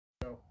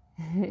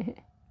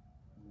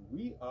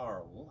We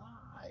are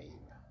live.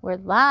 We're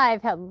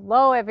live.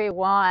 Hello,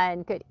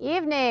 everyone. Good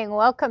evening.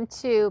 Welcome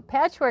to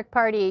Patchwork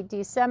Party,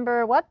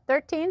 December, what,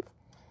 13th?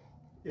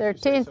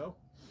 13th. So.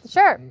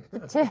 Sure.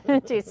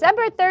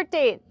 December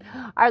 13th,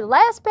 our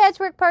last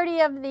Patchwork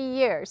Party of the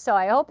year. So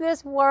I hope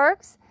this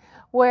works.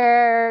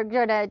 We're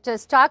going to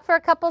just talk for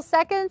a couple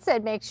seconds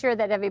and make sure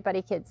that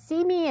everybody can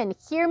see me and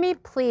hear me.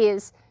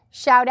 Please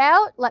shout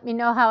out. Let me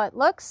know how it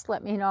looks.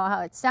 Let me know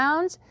how it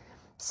sounds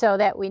so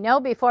that we know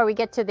before we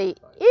get to the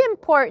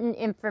important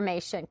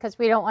information, because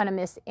we don't want to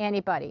miss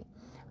anybody.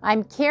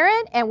 I'm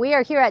Karin, and we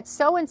are here at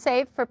Sew and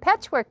Save for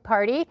Patchwork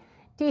Party,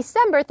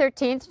 December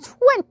 13th,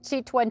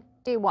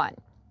 2021.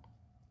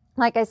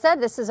 Like I said,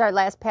 this is our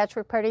last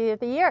Patchwork Party of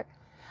the year.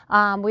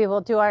 We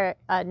will do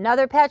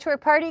another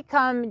Patchwork Party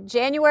come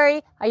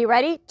January. Are you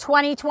ready?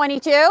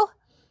 2022.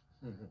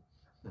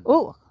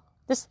 Ooh,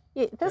 this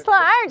little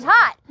iron's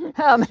hot.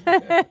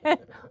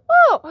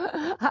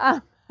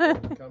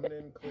 Coming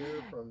in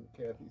clear from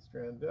Kathy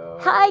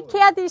Strandell. Hi,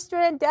 Kathy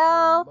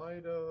Strandell.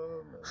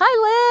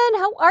 Hi, Lynn.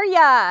 How are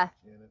ya?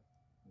 Janet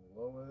and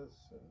Lois.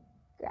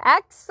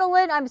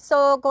 Excellent. I'm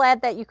so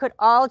glad that you could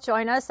all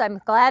join us.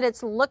 I'm glad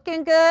it's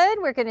looking good.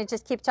 We're going to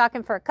just keep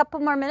talking for a couple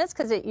more minutes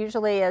because it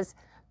usually is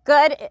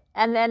good.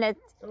 And then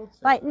it's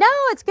like, no,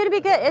 it's going to be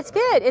good. It's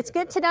good. It's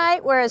good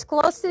tonight. We're as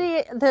close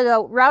to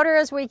the router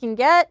as we can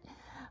get.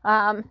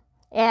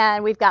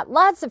 And we've got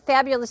lots of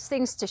fabulous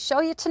things to show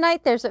you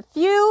tonight. There's a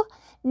few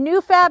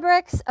new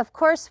fabrics. Of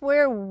course,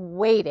 we're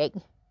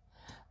waiting.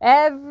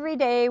 Every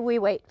day we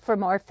wait for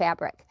more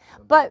fabric.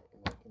 But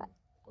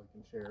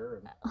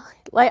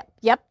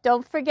yep,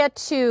 don't forget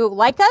to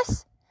like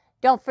us.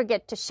 Don't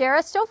forget to share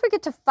us. Don't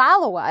forget to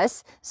follow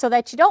us so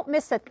that you don't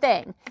miss a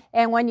thing.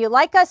 And when you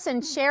like us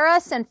and share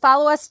us and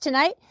follow us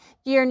tonight,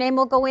 your name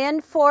will go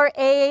in for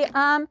a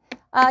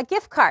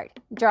gift card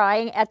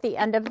drawing at the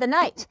end of the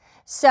night.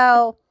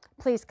 So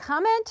please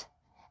comment.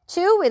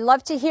 Too, we'd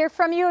love to hear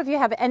from you. If you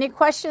have any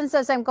questions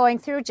as I'm going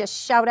through, just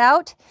shout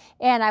out,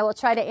 and I will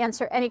try to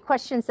answer any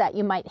questions that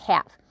you might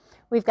have.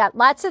 We've got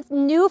lots of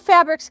new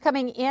fabrics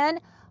coming in.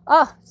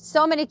 Oh,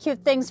 so many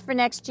cute things for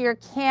next year.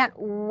 Can't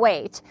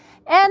wait.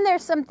 And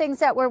there's some things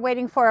that we're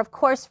waiting for, of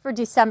course, for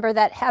December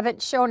that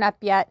haven't shown up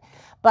yet.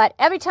 But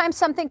every time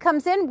something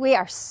comes in, we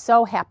are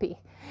so happy.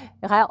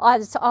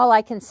 That's all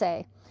I can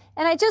say.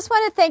 And I just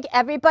want to thank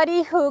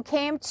everybody who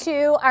came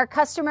to our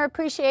Customer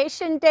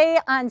Appreciation Day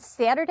on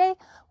Saturday.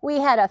 We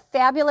had a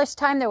fabulous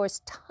time. There was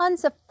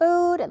tons of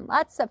food and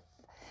lots of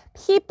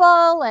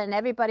people, and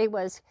everybody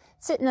was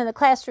sitting in the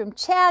classroom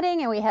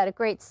chatting, and we had a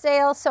great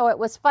sale. So it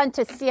was fun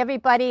to see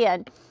everybody,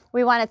 and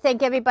we want to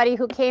thank everybody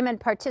who came and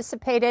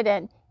participated.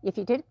 And if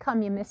you didn't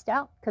come, you missed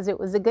out because it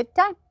was a good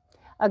time.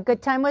 A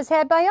good time was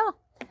had by all.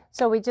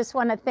 So we just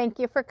want to thank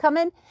you for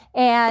coming,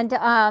 and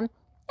we'll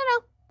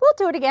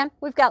do it again.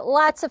 We've got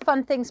lots of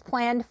fun things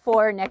planned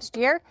for next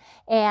year,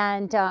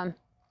 and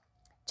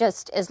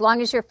just as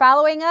long as you're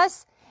following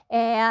us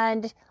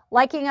and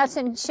liking us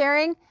and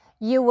sharing,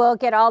 you will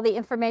get all the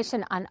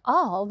information on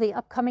all the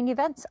upcoming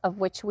events, of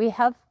which we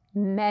have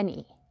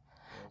many.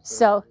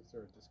 So is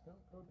there a discount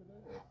code today?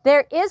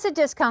 There is a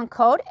discount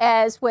code,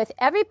 as with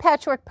every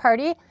Patchwork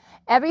Party.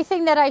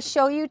 Everything that I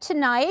show you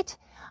tonight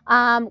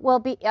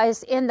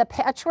is in the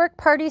Patchwork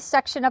Party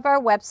section of our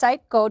website.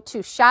 Go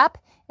to shop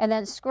and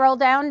then scroll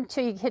down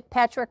until you hit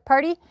Patchwork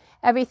Party.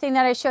 Everything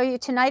that I show you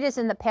tonight is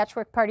in the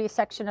Patchwork Party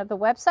section of the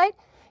website.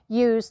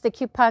 Use the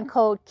coupon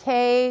code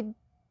PP20.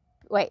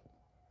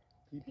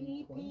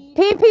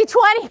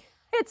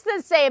 It's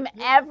the same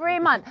every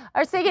month. I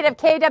was thinking of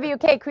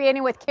KWK,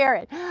 Creating with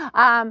Karin,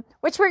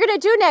 which we're going to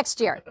do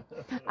next year.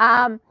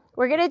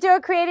 We're going to do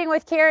a Creating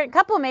with Karin,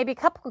 couple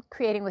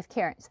Creating with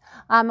Karins.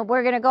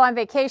 We're going to go on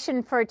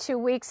vacation for 2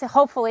 weeks,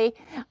 hopefully,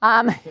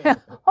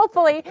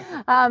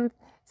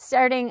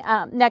 starting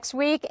next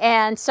week.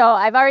 And so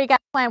I've already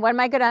got a plan. What am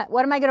I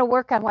going to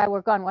work on while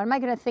we're gone? What am I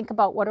going to think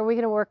about? What are we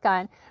going to work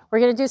on? We're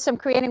going to do some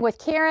Creating with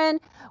Karin.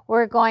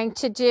 We're going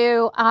to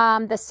do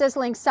the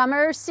Sizzling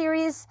Summer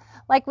series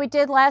like we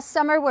did last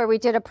summer, where we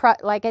did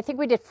I think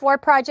we did 4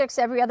 projects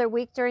every other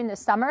week during the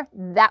summer.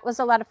 That was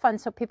a lot of fun.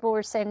 So people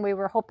were saying we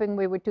were hoping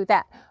we would do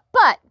that.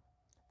 But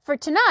for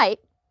tonight,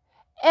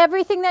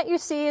 everything that you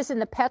see is in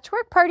the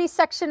Patchwork Party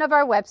section of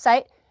our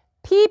website.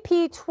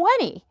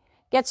 PP20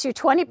 gets you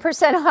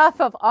 20%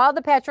 off of all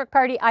the Patchwork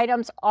Party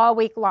items all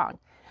week long.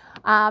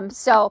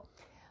 So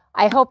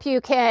I hope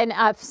you can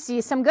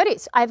see some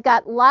goodies. I've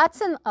got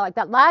lots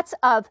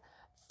of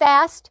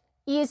fast,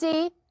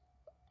 easy,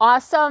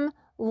 awesome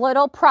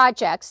little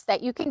projects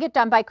that you can get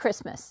done by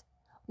Christmas.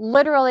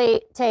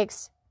 Literally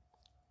takes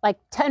like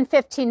 10,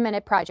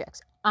 15-minute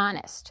projects.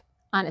 Honest.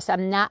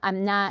 I'm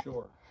not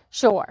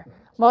sure.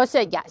 Most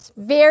of it, yes.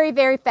 Very,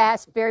 very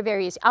fast, very,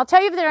 very easy. I'll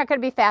tell you if they're not going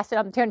to be fast, and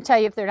I'm going to tell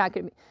you if they're not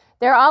going to be.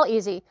 They're all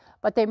easy,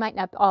 but they might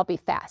not all be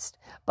fast.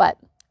 But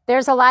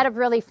there's a lot of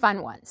really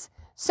fun ones.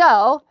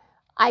 So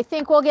I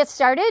think we'll get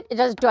started.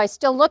 Do I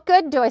still look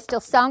good? Do I still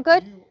sound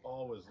good? You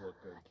always look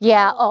good.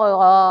 Yeah,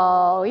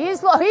 he's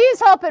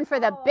hoping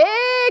for the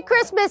big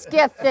Christmas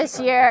gift this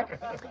year.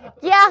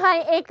 Yeah,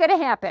 honey, ain't gonna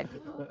happen.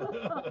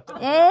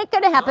 Ain't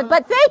gonna happen,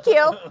 but thank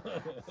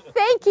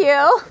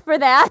you for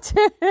that.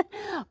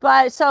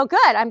 But so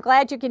good, I'm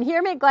glad you can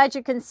hear me, glad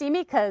you can see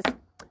me, because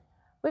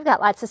we've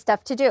got lots of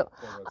stuff to do.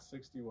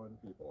 61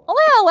 people.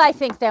 Well, I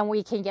think then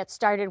we can get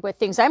started with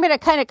things. I'm going to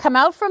kind of come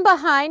out from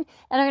behind,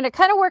 and I'm going to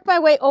kind of work my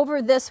way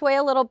over this way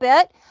a little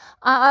bit.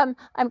 I'm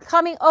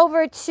coming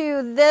over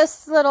to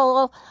this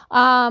little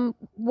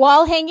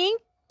wall hanging.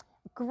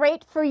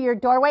 Great for your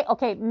doorway.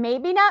 Okay,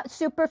 maybe not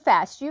super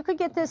fast. You could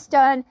get this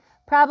done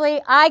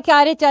probably, I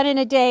got it done in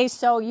a day,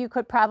 so you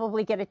could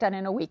probably get it done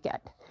in a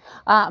weekend.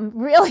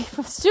 Really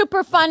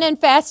super fun and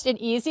fast and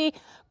easy.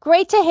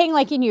 Great to hang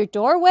like in your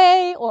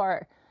doorway,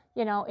 or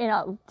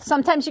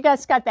sometimes you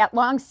guys got that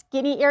long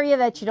skinny area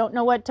that you don't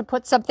know what to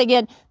put something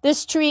in.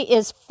 This tree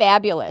is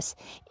fabulous.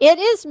 It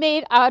is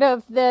made out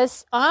of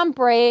this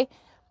ombre,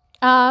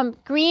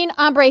 green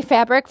ombre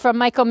fabric from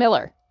Michael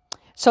Miller.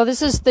 So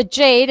this is the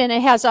jade, and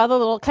it has all the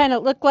little kind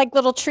of look like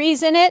little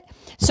trees in it.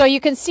 So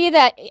you can see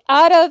that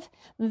out of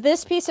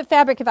this piece of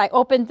fabric, if I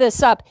opened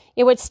this up,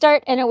 it would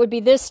start and it would be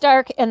this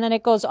dark, and then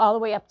it goes all the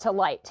way up to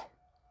light.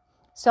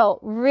 So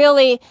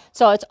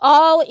it's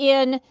all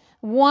in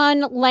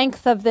one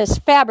length of this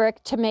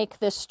fabric to make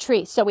this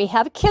tree. So we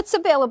have kits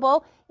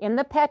available in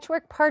the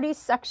Patchwork Party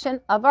section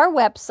of our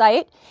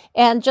website,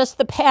 and just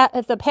the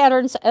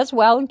patterns as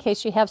well, in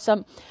case you have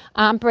some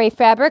ombre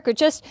fabric or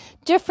just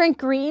different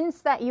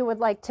greens that you would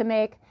like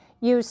to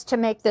use to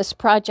make this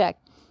project.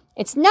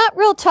 It's not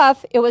real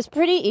tough. It was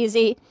pretty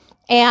easy,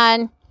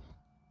 and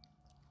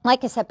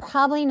like I said,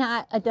 probably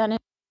not a done in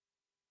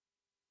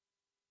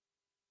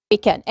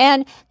weekend.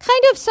 And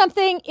kind of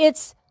something,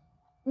 it's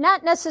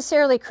not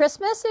necessarily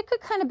Christmas. It could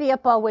kind of be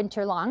up all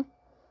winter long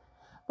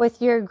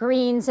with your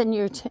greens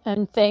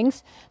and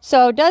things.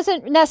 So it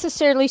doesn't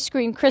necessarily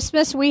scream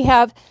Christmas. We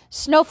have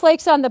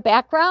snowflakes on the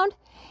background,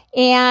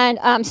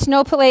 and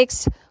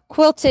snowflakes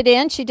quilted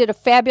in. She did a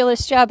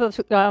fabulous job of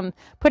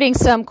putting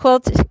some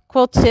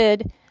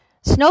quilted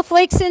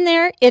snowflakes in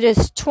there. It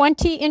is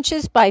 20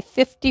 inches by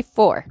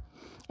 54,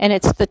 and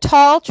it's the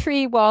tall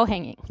tree wall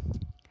hanging.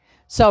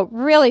 So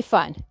really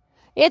fun.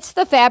 It's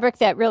the fabric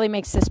that really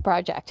makes this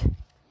project.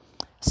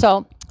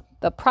 So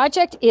the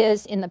project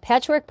is in the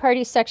Patchwork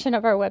Party section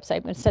of our website.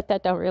 I'm going to set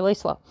that down really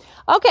slow.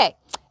 Okay,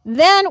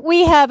 then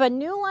we have a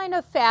new line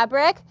of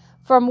fabric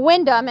from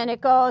Wyndham, and it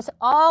goes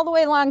all the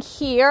way along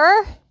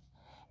here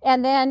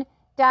and then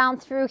down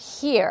through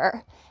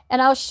here.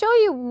 And I'll show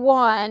you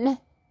one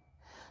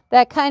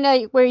that kind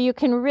of where you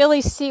can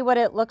really see what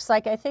it looks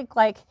like. I think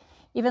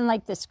even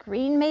like this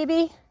green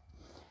maybe.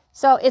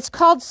 So it's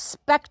called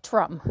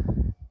Spectrum.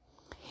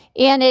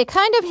 And it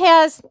kind of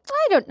has,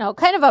 I don't know,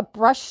 kind of a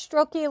brush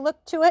strokey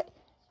look to it.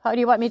 How do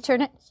you want me to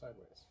turn it?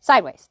 Sideways.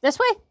 Sideways. This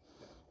way?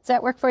 Does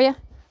that work for you?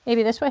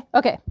 Maybe this way?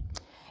 Okay.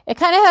 It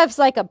kind of has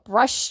like a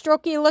brush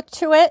strokey look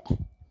to it.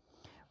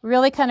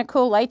 Really kind of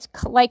cool light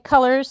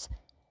colors,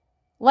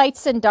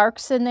 lights and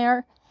darks in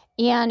there.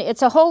 And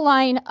it's a whole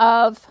line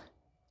of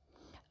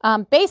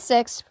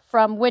basics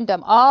from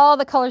Wyndham. All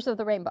the colors of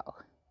the rainbow.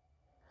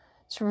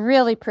 It's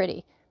really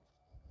pretty.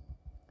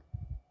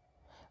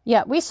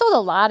 Yeah, we sold a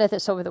lot of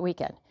this over the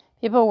weekend.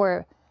 People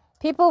were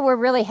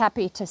really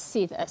happy to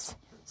see this.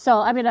 So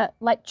I'm going to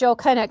let Joe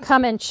kind of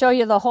come and show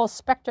you the whole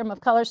spectrum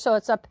of colors. So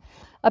it's up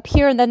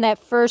here, and then that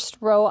first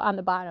row on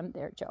the bottom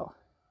there, Joe.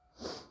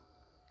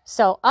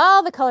 So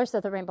all the colors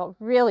of the rainbow,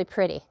 really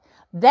pretty.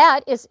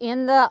 That is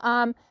in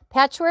the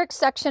Patchwork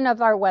section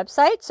of our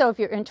website. So if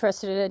you're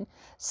interested in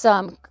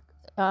some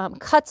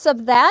cuts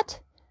of that,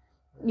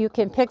 you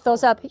can pick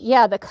those up.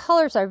 Yeah, the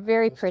colors are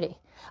very pretty.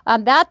 We're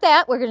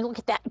going to look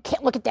at that.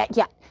 Can't look at that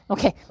yet.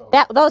 Okay,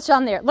 those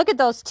on there. Look at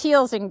those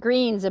teals and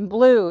greens and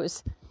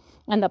blues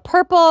and the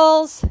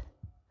purples.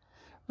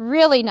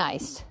 Really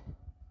nice.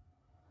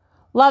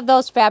 Love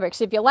those fabrics.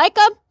 If you like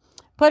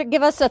them,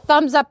 give us a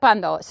thumbs up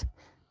on those.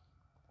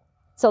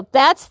 So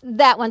that's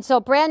that one. So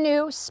brand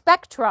new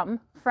Spectrum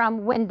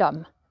from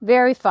Wyndham.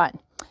 Very fun.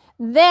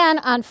 Then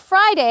on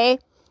Friday,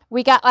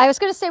 we got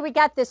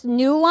this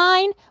new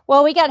line.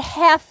 Well, we got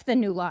half the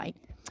new line.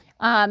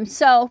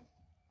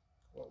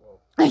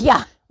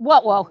 Yeah,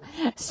 whoa.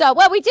 So,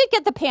 we did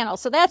get the panel,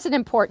 so that's an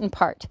important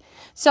part.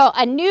 So,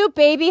 a new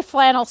baby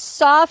flannel,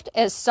 soft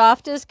as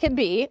can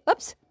be.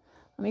 Oops,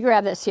 let me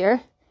grab this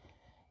here.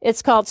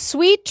 It's called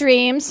Sweet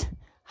Dreams.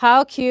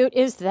 How cute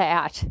is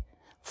that?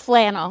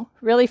 Flannel,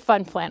 really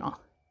fun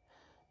flannel.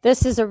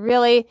 This is a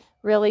really,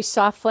 really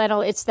soft flannel.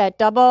 It's that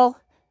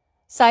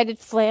double-sided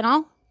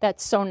flannel.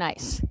 That's so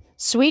nice.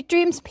 Sweet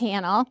Dreams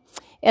panel.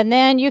 And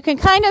then you can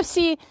kind of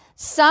see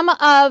some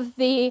of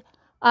the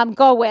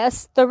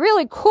go-withs, the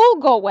really cool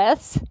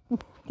go-withs.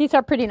 These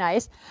are pretty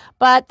nice,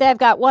 but they've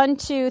got 1,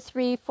 2,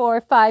 3,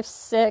 4, 5,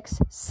 6,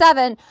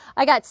 7.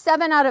 I got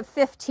 7 out of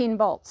 15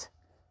 bolts.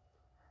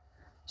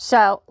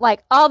 So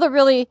like all the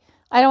really,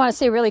 I don't want to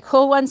say really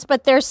cool ones,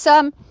 but there's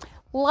some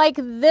like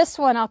this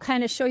one. I'll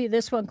kind of show you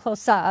this one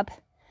close up.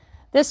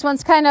 This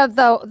one's kind of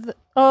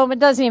oh, it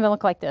doesn't even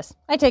look like this.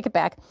 I take it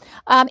back.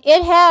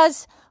 It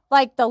has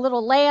like the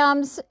little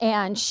lambs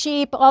and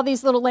sheep, all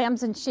these little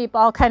lambs and sheep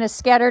all kind of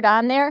scattered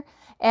on there.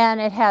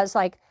 And it has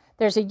like,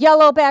 there's a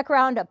yellow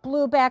background, a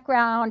blue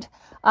background,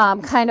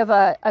 kind of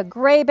a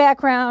gray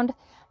background.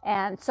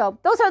 And so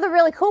those are the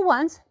really cool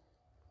ones.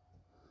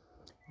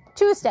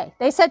 Tuesday.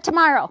 They said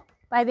tomorrow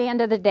by the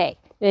end of the day.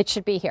 It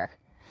should be here.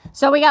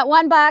 So we got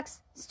one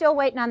box, still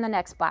waiting on the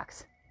next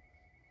box.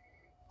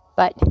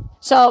 But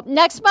so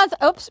next month,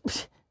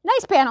 oops,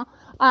 nice panel.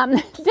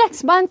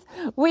 Next month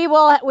we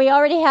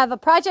already have a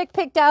project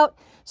picked out.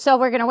 So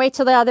we're going to wait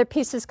till the other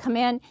pieces come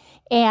in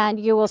and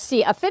you will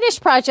see a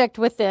finished project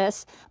with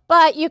this.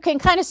 But you can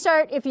kind of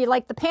start if you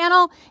like the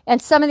panel and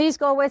some of these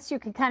go with, so you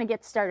can kind of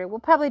get started. We'll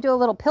probably do a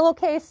little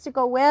pillowcase to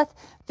go with.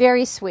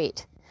 Very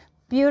sweet.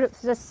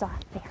 Beautiful. Just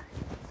soft there.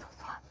 So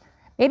soft.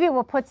 Maybe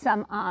we'll put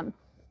some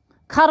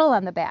cuddle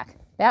on the back.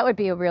 That would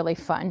be really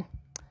fun.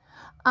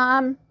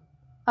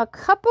 A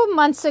couple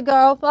months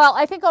ago, well,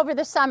 I think over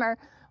the summer,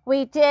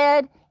 we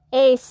did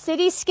a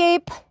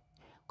cityscape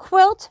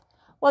quilt.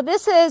 Well,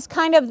 this is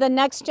kind of the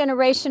next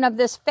generation of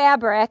this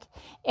fabric,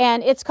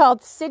 and it's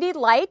called City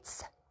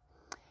Lights.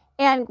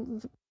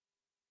 And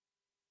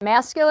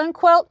masculine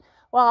quilt,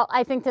 well,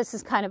 I think this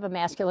is kind of a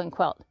masculine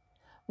quilt.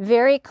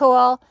 Very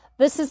cool.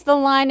 This is the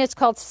line, it's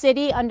called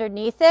City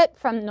underneath it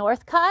from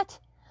Northcott.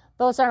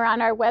 Those are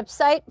on our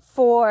website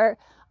for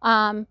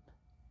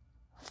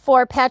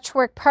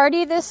Patchwork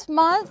Party this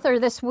month or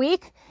this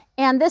week.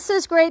 And this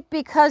is great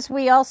because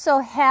we also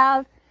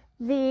have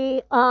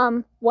the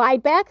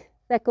wide back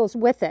that goes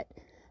with it.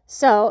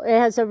 So it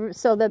has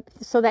so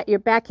that your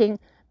backing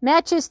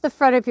matches the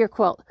front of your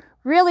quilt.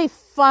 Really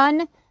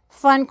fun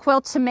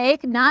quilt to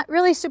make. Not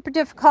really super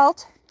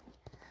difficult.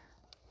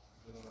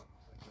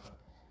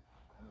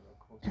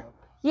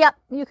 Yep,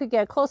 you could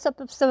get a close-up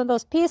of some of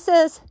those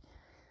pieces.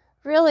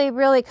 Really,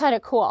 really kind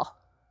of cool.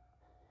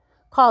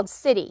 Called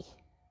City.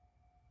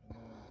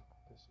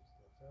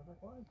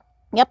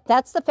 Yep,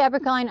 that's the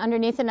fabric line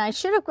underneath. And I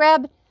should have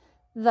grabbed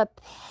the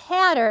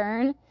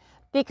pattern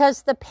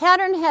because the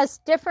pattern has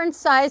different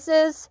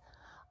sizes,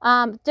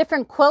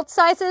 different quilt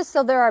sizes.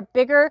 So there are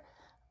bigger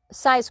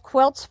size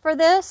quilts for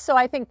this. So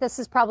I think this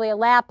is probably a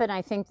lap, and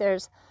I think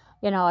there's,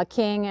 a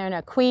king and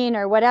a queen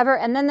or whatever.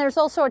 And then there's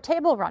also a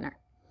table runner.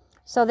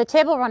 So the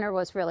table runner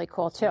was really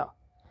cool too.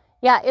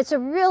 Yeah, it's a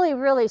really,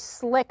 really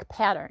slick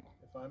pattern.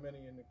 If I'm any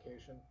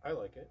indication, I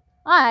like it.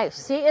 I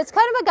see. It's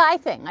kind of a guy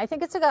thing. I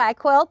think it's a guy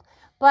quilt,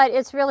 but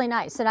it's really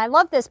nice. And I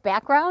love this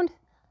background.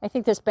 I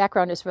think this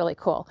background is really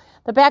cool.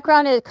 The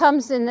background, it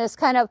comes in this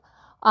kind of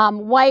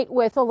white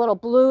with a little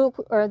blue,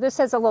 or this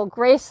has a little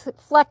gray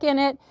fleck in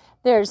it.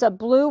 There's a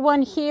blue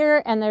one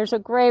here, and there's a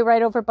gray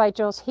right over by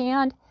Joe's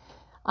hand,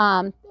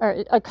 or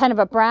a kind of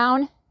a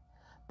brown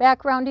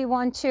backgroundy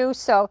one too.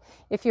 So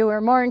if you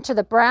were more into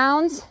the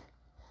browns,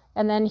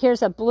 and then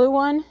here's a blue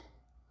one.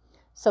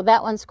 So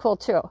that one's cool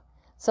too.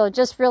 So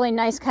just really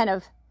nice kind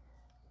of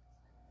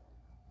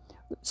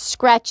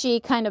scratchy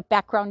kind of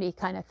backgroundy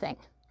kind of thing.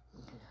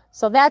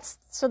 So that's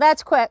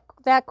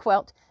that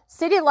quilt.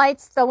 City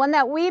Lights, the one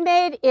that we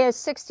made is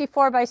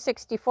 64 by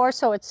 64,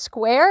 so it's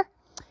square.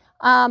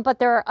 But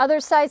there are other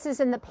sizes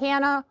in the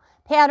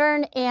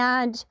pattern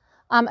and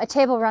a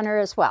table runner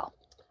as well.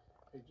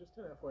 Hey, just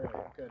an FYI, I've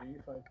got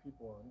 85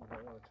 people on. You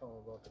might want to tell them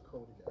about the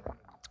code again.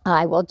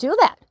 I will do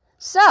that.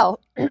 So,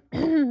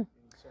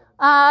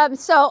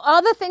 so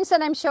all the things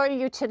that I'm showing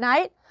you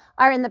tonight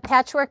are in the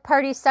Patchwork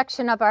Party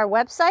section of our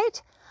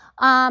website.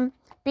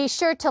 Be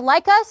sure to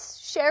like us,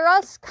 share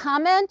us,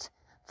 comment,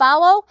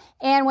 follow.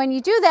 And when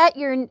you do that,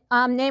 your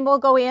name will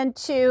go in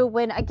to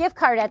win a gift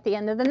card at the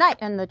end of the night.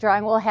 And the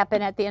drawing will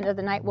happen at the end of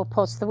the night. We'll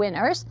post the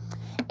winners.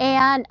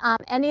 And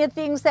any of the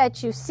things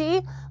that you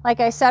see,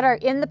 like I said, are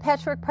in the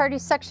Patchwork Party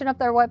section of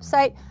their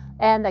website.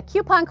 And the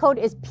coupon code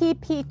is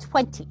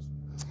PP20.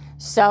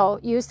 So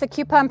use the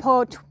coupon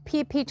code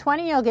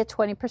PP20. You'll get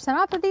 20%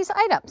 off of these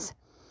items.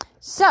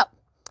 So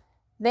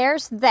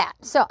there's that.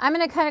 So I'm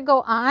going to kind of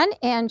go on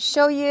and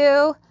show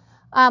you.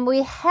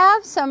 We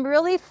have some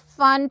really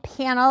fun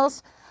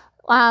panels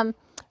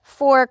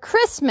for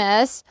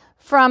Christmas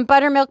from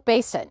Buttermilk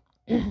Basin.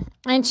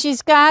 And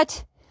she's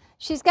got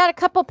a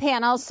couple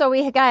panels. So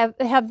we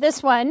have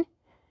this one.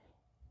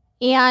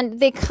 And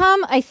they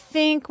come, I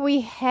think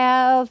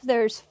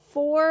there's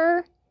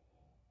 4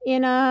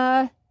 in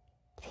a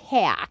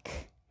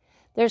pack.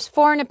 There's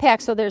 4 in a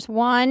pack. So there's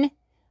 1,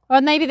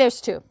 or maybe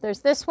there's 2.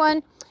 There's this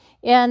one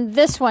and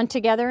this one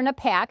together in a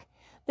pack.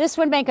 This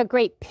would make a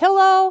great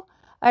pillow,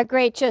 a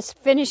great just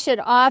finish it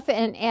off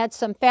and add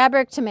some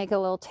fabric to make a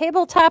little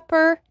table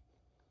topper.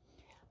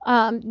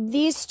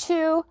 These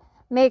 2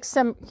 make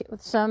some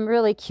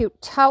really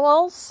cute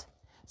towels.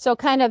 So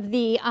kind of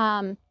the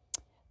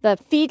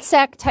feed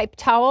sack type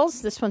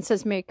towels. This one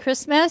says Merry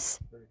Christmas.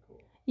 Very cool.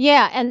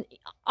 Yeah, and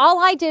all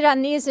I did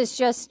on these is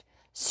just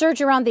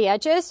serge around the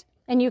edges,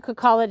 and you could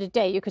call it a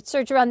day. You could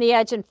serge around the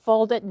edge and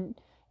fold it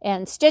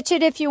and stitch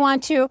it if you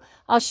want to.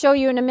 I'll show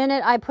you in a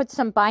minute. I put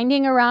some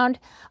binding around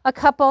a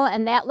couple,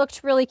 and that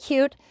looked really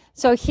cute.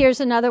 So here's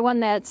another one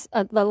that's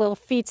the little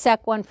feed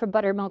sack one for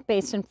Buttermilk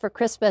Basin for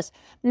Christmas.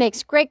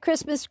 Makes great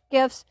Christmas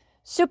gifts,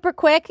 super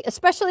quick,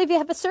 especially if you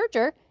have a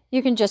serger.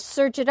 You can just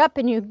serge it up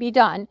and you'd be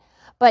done.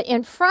 But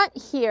in front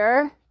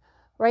here,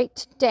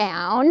 right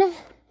down,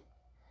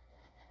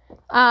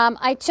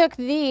 I took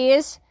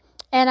these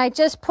and I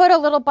just put a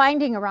little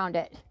binding around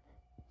it.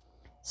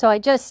 So I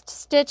just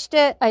stitched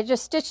it. I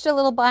just stitched a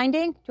little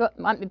binding. Do you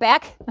want me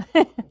back?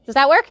 Does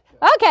that work?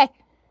 Okay.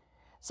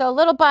 So a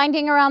little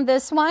binding around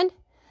this one.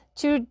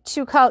 Two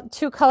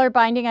color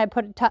binding. I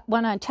put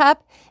one on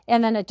top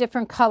and then a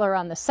different color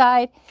on the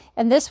side.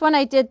 And this one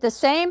I did the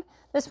same.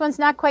 This one's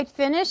not quite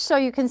finished, so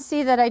you can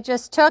see that I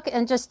just took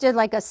and just did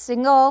like a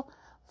single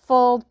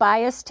fold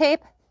bias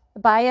tape,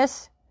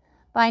 bias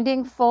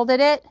binding,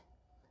 folded it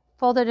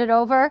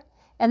over,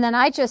 and then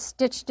I just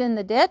stitched in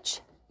the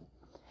ditch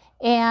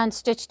and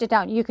stitched it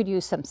down. You could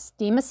use some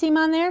steam-a-seam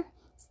on there.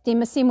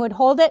 Steam-a-seam would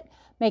hold it,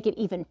 make it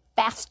even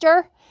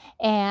faster,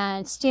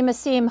 and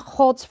steam-a-seam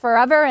holds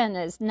forever and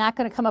is not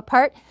going to come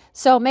apart.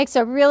 So it makes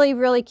a really,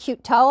 really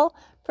cute towel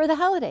for the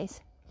holidays.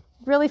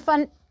 Really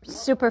fun,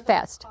 super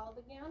fast.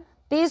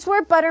 These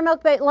were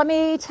Buttermilk, but let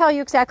me tell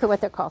you exactly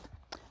what they're called.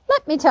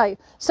 Let me tell you.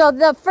 So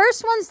the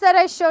first ones that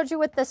I showed you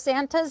with the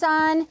Santas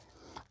on,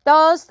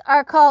 those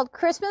are called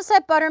Christmas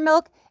at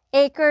Buttermilk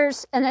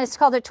Acres, and it's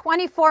called a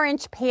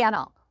 24-inch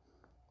panel.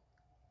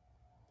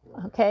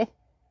 Okay.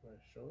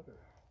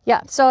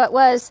 Yeah, so it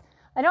was,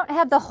 I don't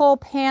have the whole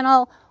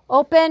panel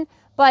open,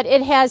 but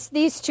it has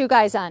these two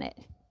guys on it.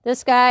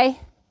 This guy,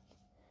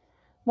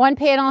 one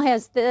panel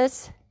has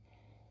this,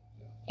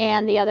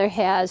 and the other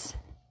has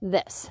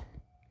this.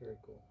 Very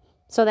cool.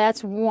 So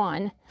that's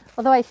one.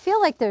 Although I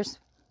feel like there's,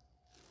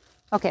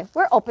 okay,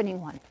 we're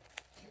opening one.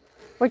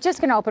 We're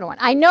just going to open one.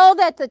 I know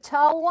that the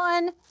towel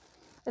one,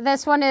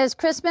 this one is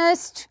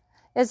Christmas,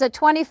 is a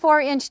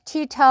 24-inch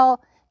tea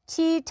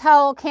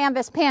towel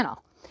canvas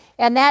panel.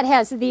 And that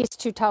has these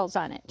two towels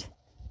on it.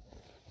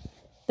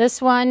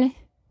 This one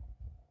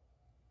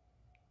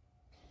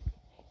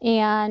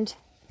and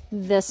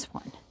this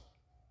one.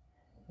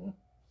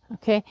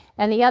 Okay,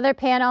 and the other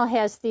panel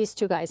has these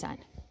two guys on.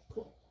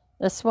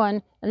 This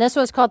one, and this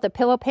was called the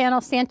pillow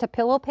panel, Santa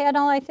pillow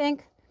panel, I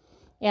think.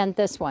 And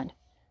this one.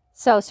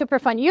 So super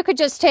fun. You could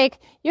just take,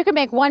 you could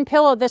make one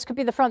pillow. This could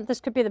be the front, this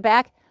could be the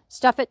back.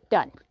 Stuff it,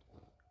 done.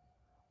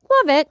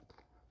 Love it.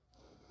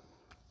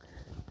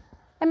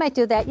 I might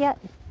do that yet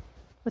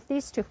with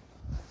these two.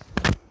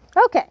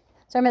 Okay,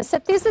 so I'm going to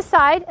set these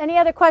aside. Any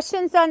other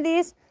questions on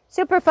these?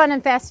 Super fun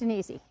and fast and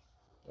easy.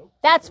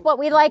 That's what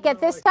we like at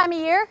this time of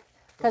year.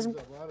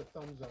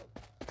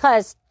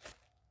 Because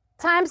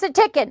time's a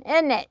ticking,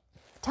 isn't it?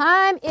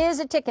 Time is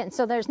a ticking.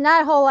 So there's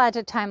not a whole lot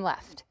of time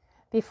left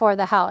before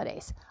the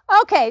holidays.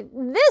 Okay,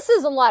 this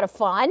is a lot of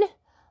fun.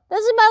 This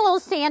is my little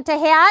Santa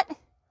hat.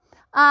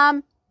 Can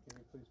you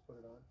please put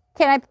it on?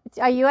 Can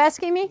I, are you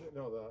asking me?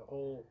 No,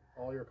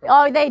 all your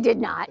Oh, they did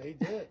not. They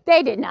did.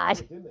 They did not.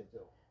 Didn't they do?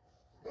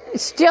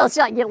 Still, she's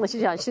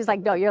like,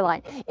 no, you're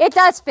lying. It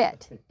does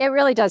fit. It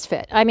really does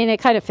fit. I mean, it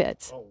kind of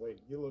fits. Oh, wait,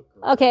 you look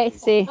great. Okay,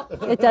 see,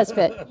 it does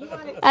fit.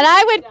 And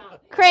I would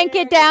crank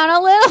it down a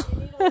little.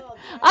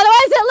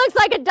 Otherwise, it looks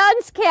like a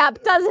dunce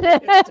cap, doesn't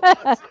it?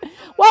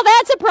 Well,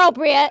 that's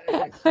appropriate.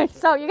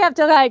 So you have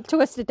to like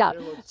twist it down.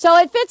 So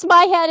it fits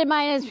my head, and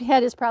my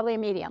head is probably a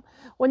medium.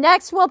 Well,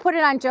 next we'll put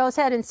it on Joe's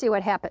head and see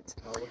what happens.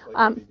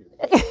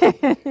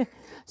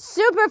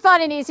 Super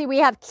fun and easy. We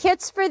have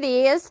kits for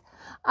these.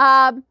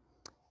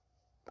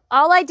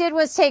 All I did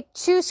was take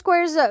two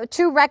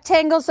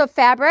rectangles of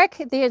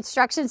fabric. The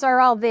instructions are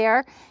all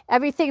there.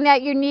 Everything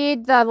that you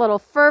need, the little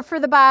fur for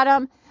the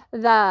bottom,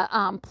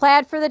 the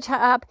plaid for the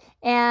top,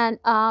 and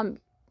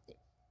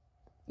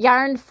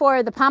yarn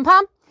for the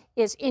pom-pom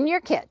is in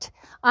your kit.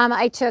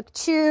 I took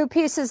 2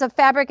 pieces of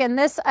fabric, and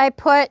this I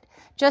put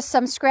just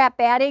some scrap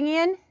batting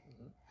in.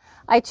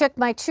 I took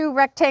my 2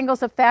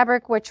 rectangles of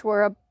fabric, which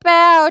were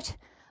about,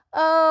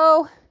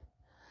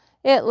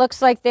 it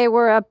looks like they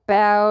were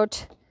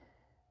about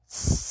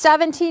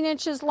 17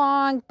 inches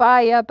long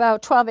by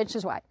about 12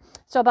 inches wide.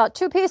 So about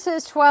 2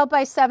 pieces, 12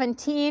 by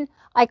 17.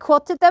 I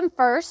quilted them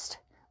first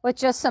with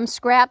just some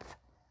scrap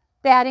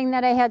batting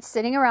that I had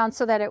sitting around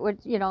so that it would,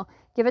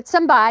 give it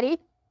some body.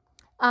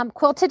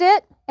 Quilted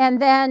it,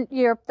 and then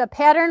the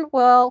pattern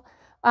will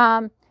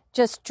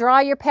just draw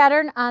your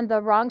pattern on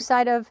the wrong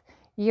side of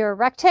your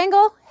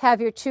rectangle. Have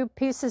your 2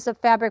 pieces of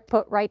fabric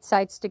put right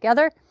sides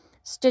together.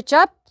 Stitch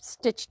up,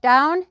 stitch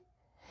down,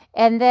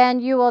 and then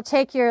you will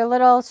take your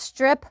little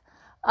strip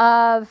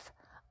of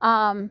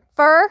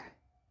fur,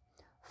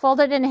 fold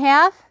it in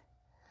half,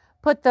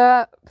 put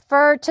the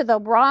fur to the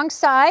wrong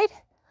side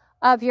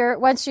of your,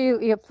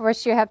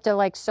 first you have to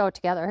like sew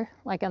together,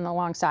 like on the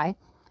long side.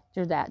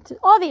 Do that.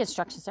 All the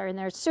instructions are in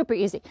there. It's super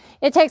easy.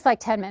 It takes like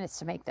 10 minutes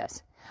to make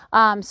this.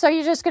 So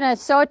you're just going to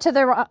sew it to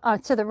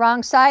the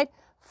wrong side,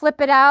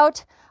 flip it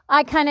out.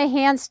 I kind of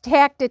hand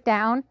tacked it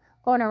down,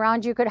 going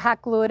around. You could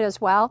hot glue it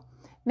as well.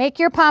 Make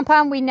your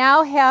pom-pom. We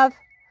now have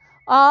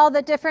all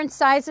the different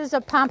sizes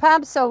of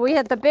pom-poms. So we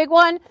have the big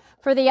one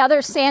for the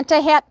other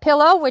Santa hat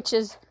pillow, which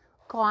is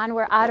gone.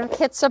 We're out of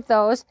kits of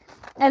those.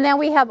 And then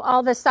we have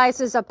all the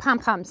sizes of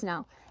pom-poms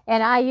now.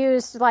 And I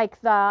used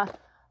like the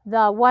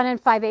 1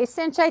 5/8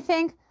 inch, I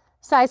think,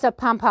 size of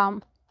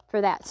pom-pom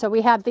for that. So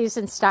we have these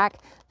in stock.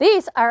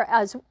 These are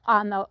as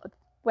on the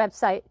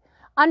website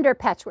under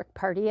Patchwork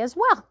Party as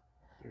well.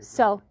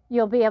 So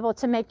you'll be able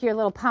to make your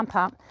little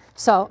pom-pom.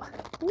 So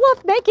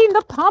love making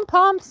the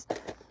pom-poms.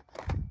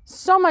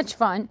 So much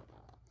fun.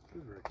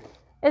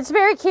 It's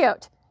very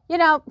cute. You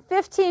know,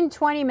 15,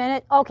 20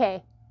 minutes,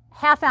 okay,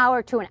 half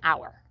hour to an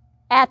hour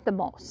at the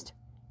most.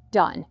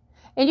 Done.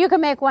 And you can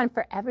make one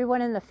for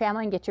everyone in the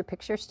family and get your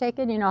pictures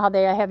taken. You know how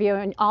they have you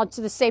in all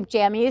to the same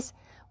jammies?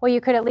 Well,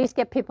 you could at least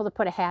get people to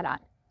put a hat on.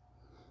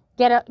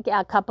 Get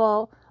a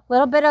couple,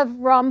 little bit of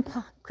rum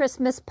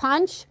Christmas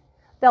punch.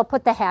 They'll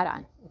put the hat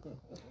on.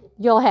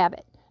 You'll have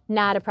it.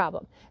 Not a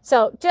problem.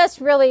 So just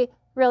really,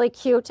 really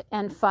cute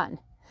and fun.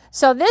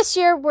 So this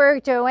year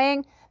we're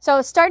doing,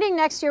 so starting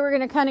next year, we're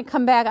going to kind of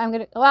come back.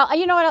 Well,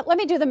 you know what? Let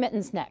me do the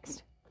mittens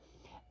next.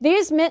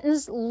 These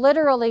mittens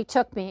literally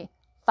took me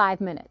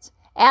 5 minutes.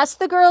 Ask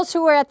the girls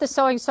who were at the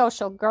sewing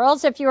social.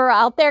 Girls, if you were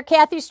out there,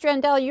 Kathy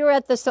Strandell, you were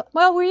at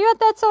were you at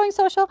that sewing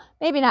social?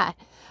 Maybe not.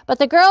 But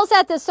the girls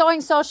at the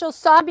sewing social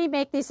saw me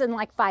make these in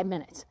like 5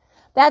 minutes.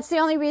 That's the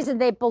only reason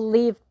they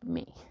believed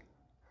me.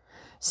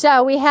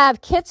 So we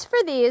have kits for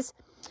these.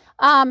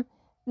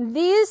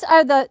 These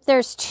are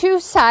there's 2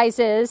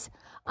 sizes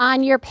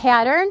on your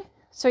pattern.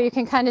 So you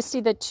can kind of see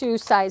the 2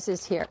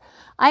 sizes here.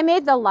 I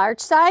made the large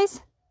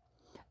size.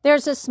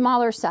 There's a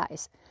smaller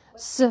size.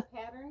 What's the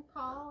pattern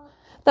called?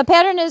 The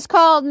pattern is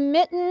called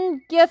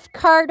Mitten Gift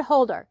Card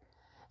Holder.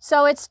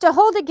 So it's to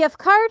hold a gift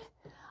card.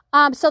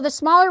 So the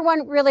smaller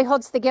one really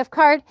holds the gift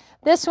card.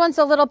 This one's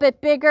a little bit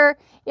bigger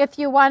if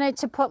you wanted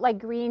to put like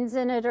greens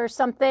in it or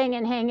something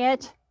and hang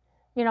it.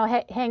 You know,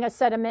 hang a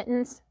set of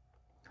mittens.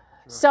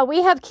 Sure. So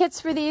we have kits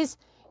for these.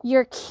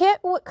 Your kit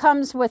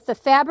comes with the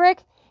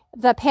fabric,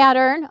 the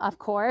pattern, of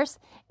course,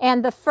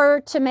 and the fur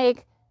to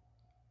make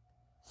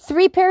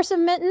 3 pairs of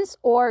mittens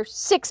or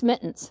 6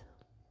 mittens.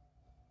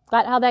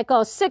 Got how that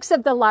goes? 6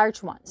 of the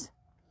large ones.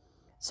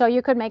 So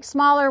you could make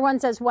smaller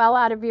ones as well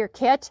out of your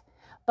kit,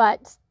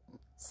 but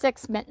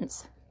 6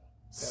 mittens.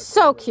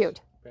 So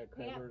cute. Pat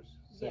Kramer's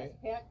Yes,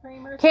 Pat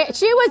Kramer.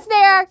 She was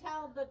there.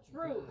 Tell the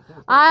truth.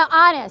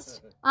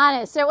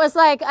 Honest. It was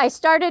like I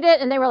started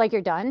it and they were like,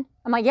 "You're done?"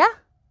 I'm like, "Yeah."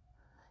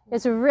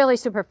 It's really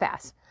super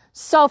fast.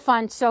 So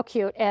fun, so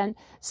cute. And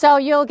so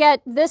you'll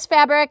get this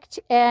fabric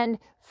and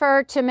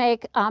fur to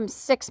make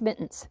 6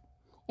 mittens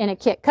in a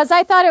kit. Because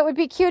I thought it would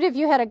be cute if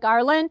you had a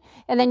garland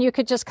and then you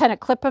could just kind of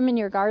clip them in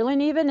your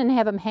garland even and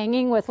have them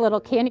hanging with little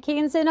candy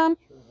canes in them.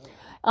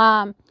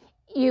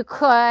 You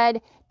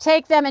could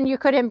take them and you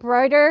could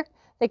embroider.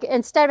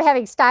 Instead of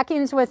having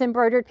stockings with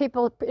embroidered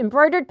people's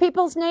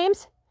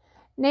names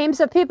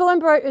of people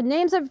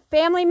names of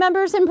family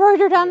members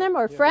embroidered on them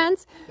or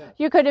friends,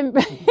 you could you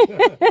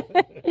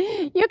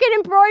could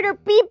embroider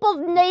people's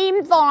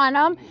names on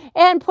them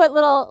and put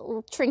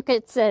little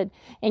trinkets and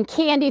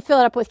candy, fill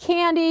it up with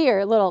candy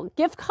or little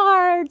gift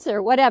cards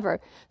or whatever.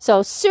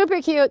 So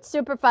super cute,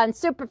 super fun,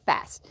 super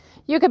fast.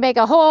 You could make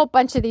a whole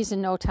bunch of these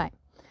in no time.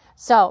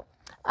 So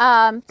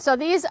so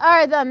these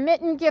are the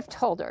mitten gift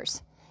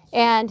holders,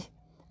 and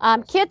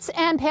kits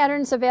and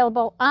patterns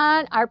available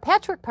on our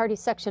Patchwork Party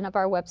section of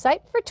our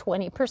website for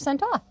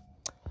 20% off.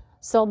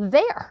 So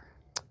there.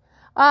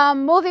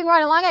 Moving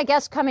right along, I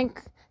guess kind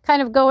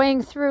of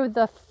going through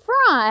the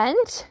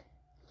front.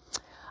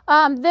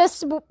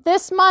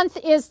 This month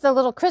is the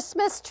little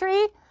Christmas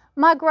tree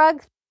mug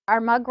rug, our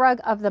mug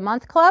rug of the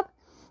month club.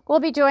 We'll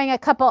be doing a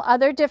couple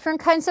other different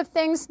kinds of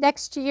things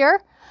next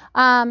year.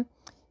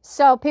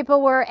 So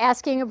people were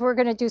asking if we're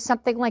going to do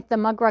something like the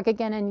mug rug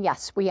again, and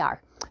yes, we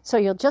are. So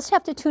you'll just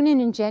have to tune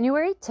in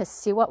January to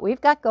see what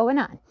we've got going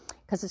on,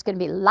 because it's going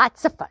to be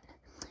lots of fun.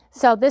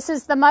 So this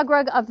is the mug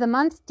rug of the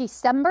month,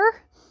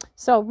 December.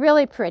 So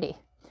really pretty.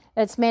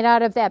 It's made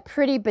out of that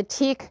pretty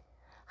batik,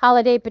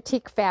 holiday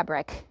batik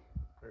fabric.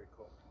 Very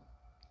cool.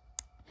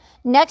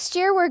 Next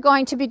year, we're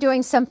going to be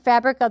doing some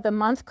fabric of the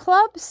month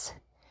clubs.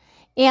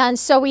 And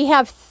so we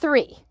have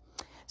 3.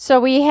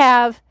 So we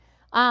have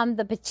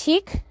the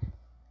batik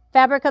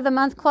fabric of the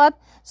month club.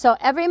 So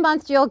every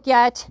month you'll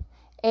get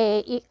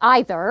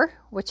either,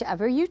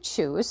 whichever you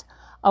choose,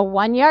 a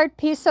 1-yard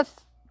piece of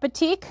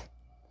batik,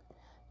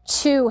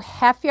 2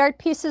 half-yard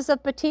pieces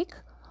of batik,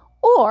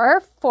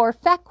 or 4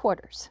 fat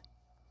quarters.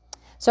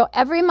 So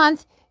every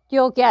month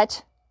you'll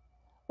get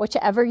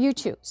whichever you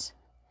choose.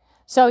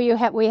 So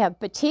we have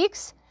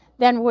batiks.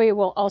 Then we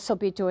will also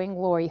be doing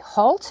Lori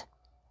Holt.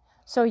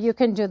 So you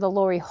can do the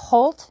Lori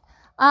Holt.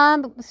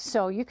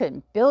 So you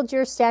can build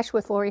your stash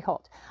with Lori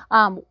Holt.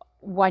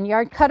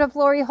 1-yard cut of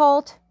Lori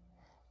Holt,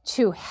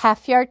 2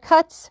 half-yard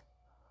cuts,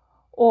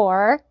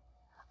 or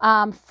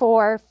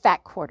 4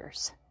 fat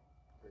quarters.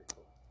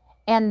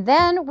 And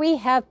then we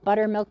have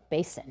buttermilk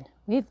basin.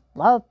 We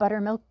love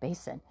buttermilk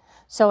basin.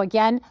 So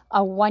again,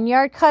 a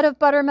 1-yard cut of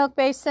buttermilk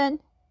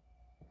basin,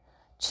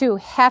 2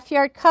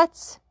 half-yard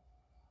cuts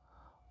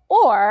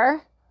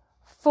or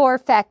 4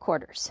 fat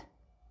quarters.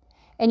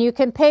 And you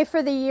can pay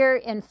for the year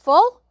in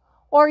full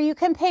or you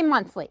can pay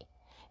monthly.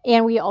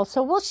 And we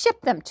also will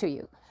ship them to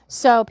you.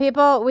 So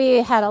people,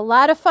 we had a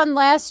lot of fun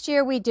last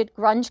year. We did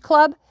Grunge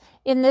Club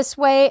in this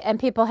way and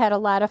people had a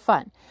lot of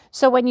fun.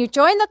 So when you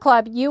join the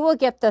club, you will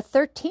get the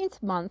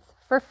 13th month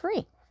for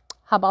free.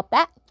 How about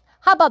that?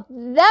 How about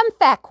them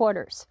fat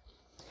quarters?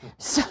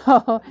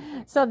 So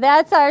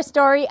that's our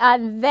story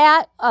on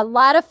that. A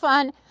lot of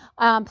fun.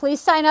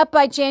 Please sign up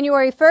by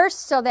January 1st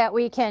so that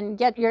we can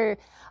get your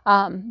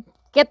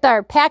get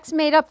our packs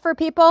made up for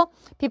people.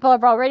 People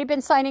have already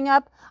been signing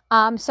up,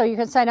 so you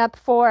can sign up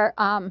for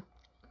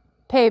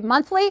pay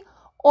monthly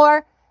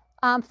or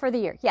for the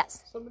year.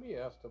 Yes. Somebody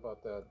asked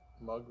about that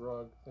mug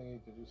rug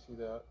thingy. Did you see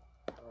that?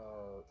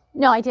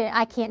 No, I didn't.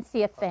 I can't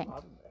see a thing.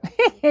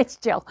 It's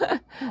Jill.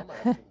 I'm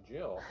asking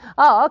Jill.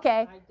 Oh,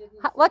 okay. I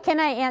didn't What can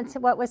I answer?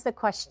 What was the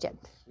question?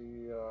 Do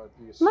you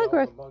sell Mug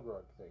rug. the mug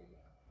rug thingy?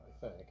 I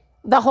think.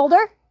 The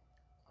holder?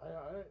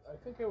 I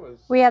think it was.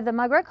 We have the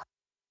mug rug.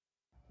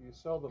 Do you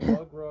sell the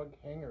mug rug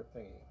hanger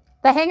thingy?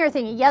 The hanger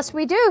thingy. Yes,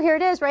 we do. Here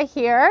it is, right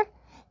here.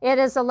 It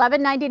is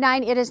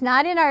 $11.99. It is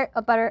not in our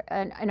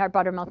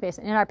buttermilk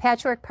basin, in our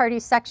Patchwork Party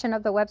section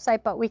of the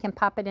website, but we can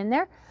pop it in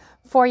there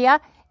for you.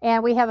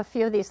 And we have a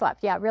few of these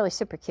left. Yeah, really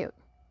super cute.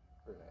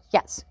 Very nice.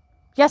 Yes.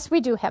 Yes, we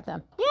do have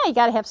them. Yeah, you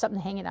got to have something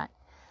to hang it on.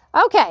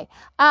 Okay.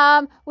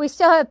 We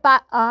still have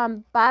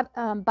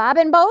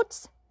bobbin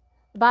boats.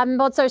 Bobbin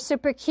boats are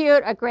super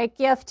cute. A great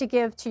gift to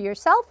give to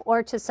yourself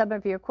or to some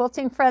of your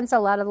quilting friends. A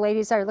lot of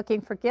ladies are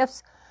looking for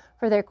gifts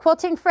for their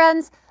quilting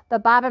friends. The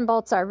bobbin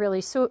bolts are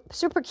really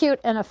super cute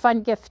and a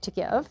fun gift to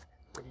give. What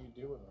do you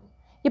do with them?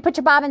 You put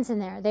your bobbins in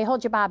there. They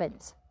hold your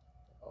bobbins.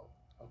 Oh,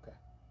 okay.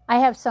 I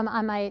have some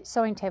on my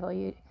sewing table.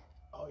 You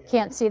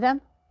can't see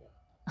them?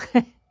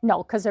 Yeah.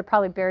 No, because they're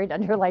probably buried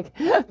under like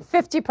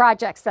 50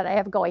 projects that I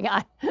have going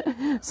on.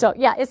 So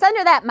yeah, it's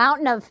under that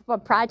mountain of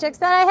projects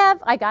that I have.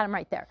 I got them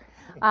right there.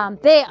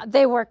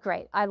 They work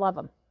great. I love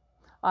them.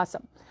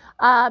 Awesome.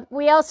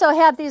 We also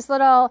have these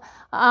little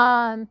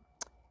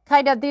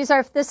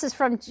this is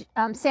from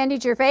Sandy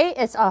Gervais.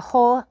 It's a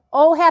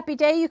whole happy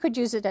day. You could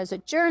use it as a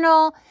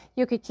journal.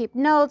 You could keep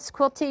notes,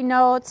 quilting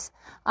notes.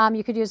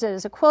 You could use it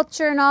as a quilt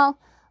journal.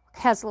 It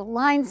has little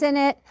lines in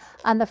it.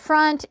 On the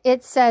front,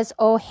 it says,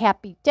 oh,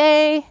 happy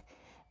day.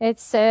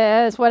 It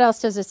says, what else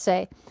does it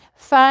say?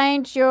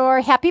 Find your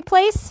happy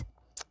place.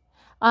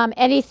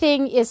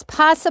 Anything is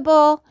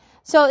possible.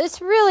 So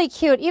it's really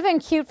cute, even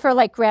cute for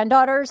like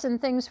granddaughters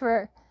and things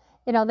where,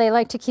 they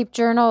like to keep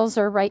journals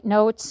or write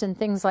notes and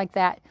things like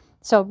that.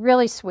 So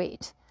really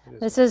sweet.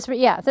 This is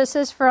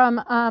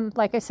from,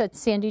 like I said,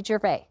 Sandy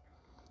Gervais.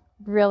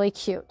 Really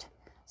cute.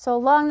 So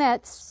along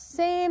that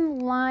same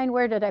line,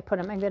 where did I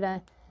put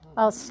them?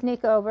 I'll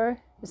sneak over.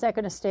 Is that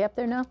going to stay up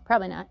there now?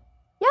 Probably not.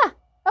 Yeah.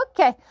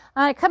 Okay.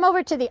 I'm going to come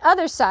over to the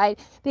other side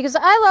because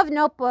I love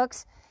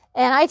notebooks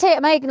and I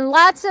make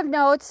lots of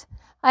notes.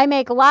 I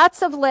make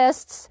lots of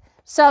lists.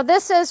 So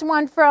this is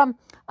one from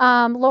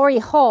Lori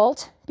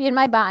Holt, Be in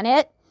My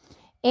Bonnet.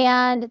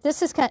 And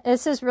this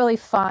is really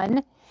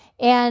fun.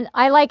 And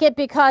I like it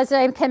because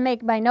I can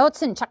make my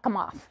notes and check them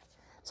off.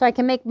 So I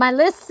can make my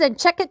lists and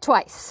check it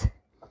twice.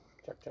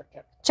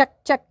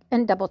 Check,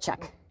 and double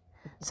check.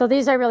 So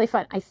these are really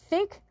fun. I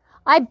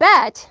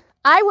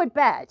would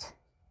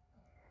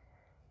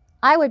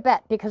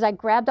bet, because I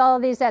grabbed all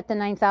of these at the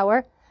 9th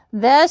hour.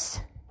 I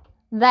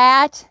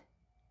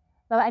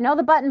know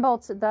the bobbin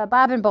bolts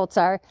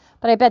are,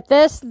 but I bet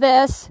this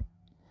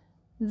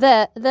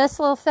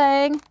little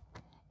thing,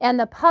 and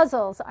the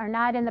puzzles are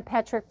not in the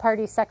Patchwork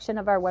Party section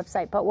of our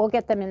website, but we'll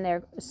get them in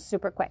there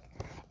super quick.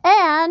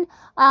 And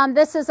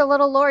this is a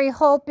little Lori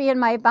Holt Be in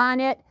My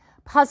Bonnet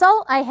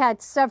puzzle. I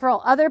had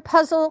several other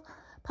puzzles,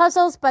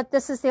 but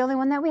this is the only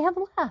one that we have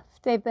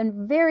left. They've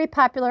been very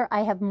popular.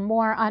 I have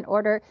more on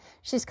order.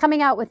 She's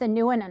coming out with a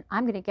new one, and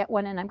I'm going to get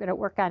one, and I'm going to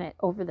work on it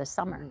over the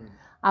summer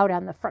out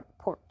on the front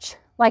porch.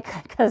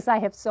 Because I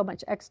have so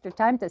much extra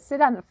time to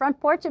sit on the front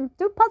porch and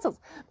do puzzles.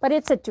 But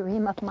it's a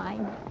dream of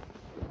mine.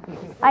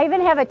 I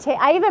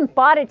even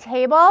bought a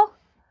table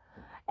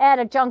at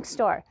a junk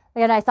store.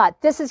 And I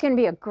thought, this is going to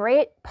be a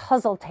great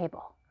puzzle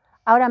table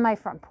out on my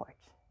front porch.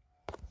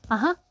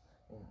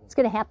 It's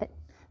going to happen.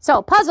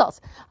 So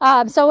puzzles.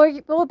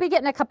 So we'll be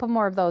getting a couple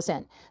more of those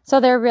in. So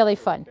they're really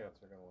fun.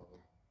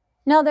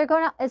 No, they're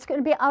going out. It's going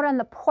to be out on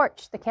the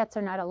porch. The cats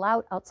are not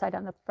allowed outside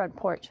on the front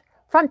porch.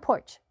 Front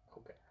porch.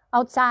 Okay.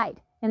 Outside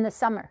in the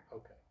summer.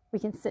 Okay. We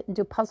can sit and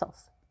do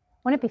puzzles.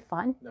 Wouldn't it be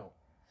fun? No.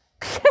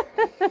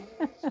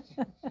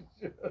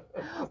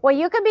 Well,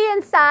 you could be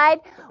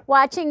inside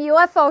watching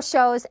UFO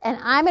shows, and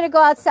I'm going to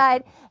go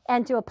outside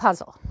and do a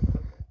puzzle.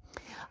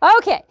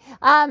 Okay.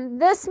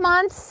 This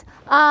month's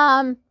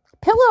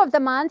pillow of the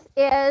month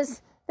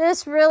is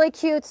this really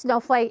cute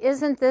snowflake.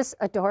 Isn't this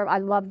adorable? I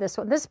love this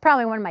one. This is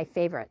probably one of my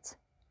favorites.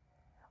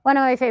 One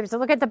of my favorites. So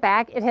look at the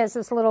back. It has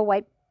this little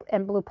white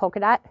and blue polka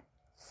dot.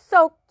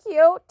 So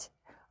cute.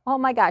 Oh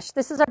my gosh.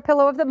 This is our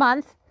pillow of the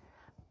month.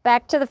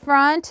 Back to the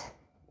front.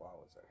 Wow,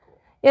 is that cool?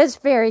 It's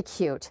very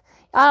cute.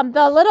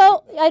 The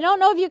little, I don't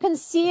know if you can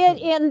see it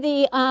in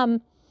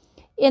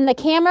the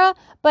camera,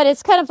 but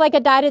it's kind of like a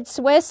dotted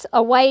Swiss,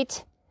 a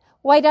white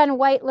on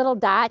white little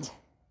dot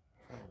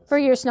for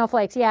your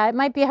snowflakes. Yeah, it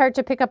might be hard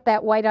to pick up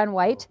that white on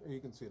white. Oh,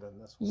 you can see it on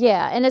this one.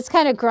 Yeah, and it's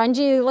kind of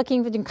grungy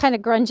looking, kind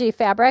of grungy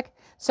fabric.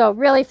 So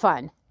really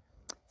fun.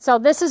 So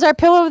this is our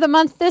pillow of the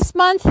month this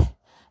month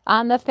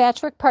on the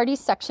Patchwork Party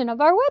section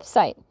of our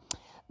website.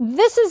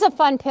 This is a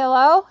fun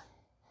pillow.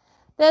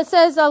 This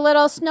is a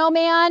little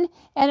snowman,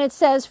 and it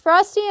says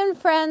Frosty and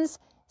Friends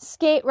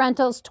Skate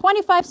Rentals,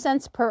 25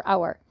 cents per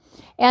hour.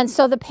 And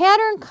so the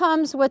pattern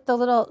comes with the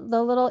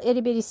little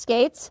itty bitty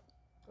skates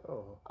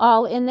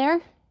all in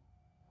there.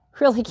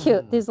 Really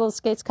cute. These little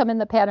skates come in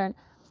the pattern.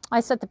 I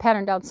set the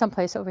pattern down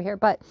someplace over here,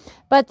 but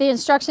the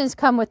instructions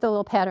come with the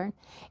little pattern.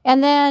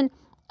 And then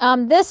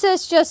this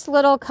is just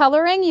little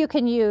coloring. You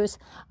can use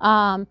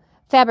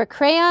fabric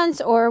crayons,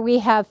 or we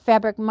have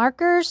fabric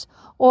markers,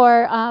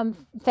 or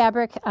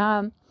fabric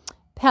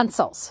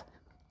pencils.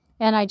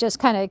 And I just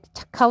kind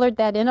of colored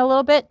that in a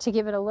little bit to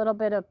give it a little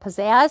bit of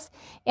pizzazz.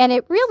 And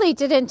it really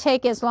didn't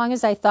take as long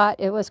as I thought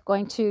it was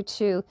going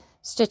to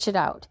stitch it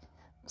out.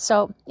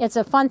 So it's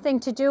a fun thing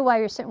to do while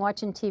you're sitting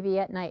watching TV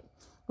at night.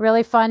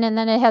 Really fun. And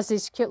then it has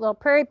these cute little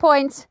prairie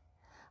points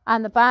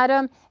on the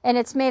bottom, and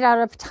it's made out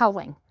of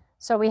toweling.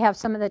 So we have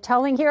some of the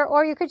toweling here,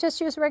 or you could just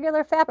use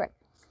regular fabric.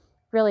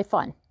 Really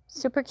fun.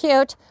 Super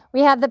cute.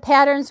 We have the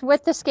patterns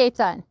with the skates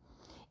on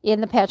in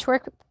the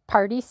Patchwork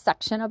Party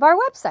section of our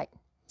website.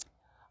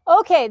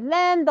 Okay,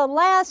 then the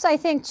last, I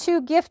think,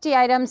 2 gifty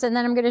items, and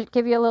then I'm going to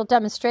give you a little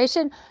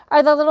demonstration,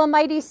 are the little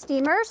Mighty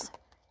Steamers.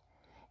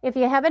 If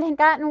you haven't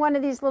gotten one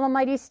of these little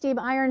Mighty Steam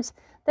irons,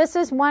 this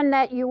is one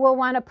that you will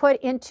want to put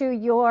into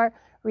your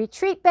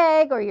retreat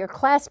bag or your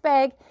class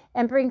bag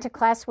and bring to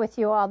class with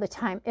you all the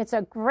time. It's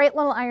a great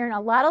little iron.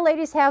 A lot of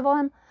ladies have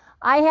one.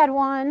 I had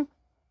one.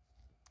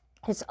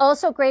 It's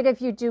also great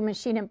if you do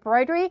machine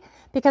embroidery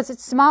because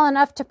it's small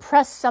enough to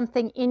press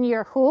something in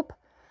your hoop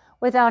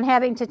without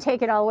having to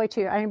take it all the way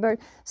to your iron board.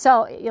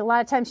 So a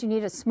lot of times you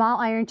need a small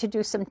iron to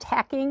do some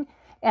tacking,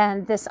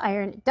 and this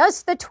iron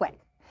does the trick.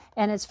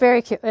 And it's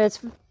very cute.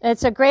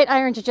 It's a great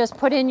iron to just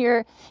put in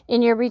your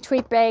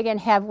retreat bag and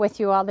have with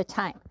you all the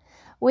time.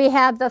 We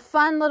have the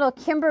fun little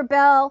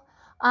Kimberbell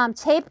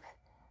tape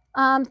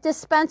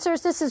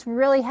dispensers. This is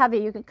really heavy.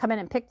 You can come in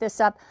and pick this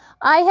up.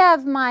 I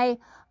have my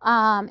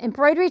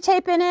embroidery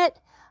tape in it.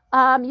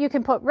 You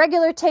can put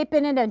regular tape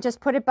in it and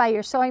just put it by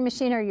your sewing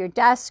machine or your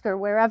desk or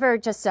wherever.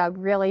 Just a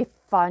really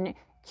fun,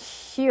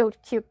 cute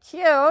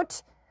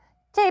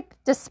tape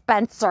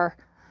dispenser.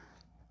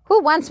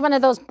 Who wants one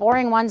of those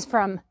boring ones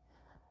from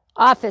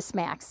Office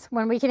Max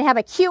when we can have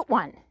a cute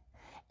one?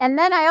 And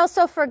then I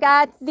also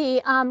forgot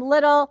the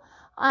little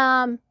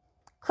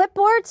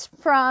clipboards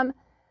from,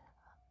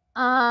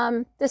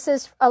 this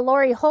is a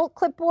Lori Holt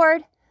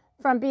clipboard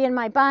from Bee in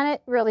My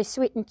Bonnet. Really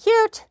sweet and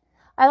cute.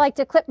 I like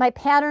to clip my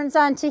patterns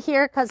onto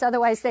here because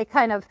otherwise they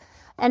kind of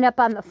end up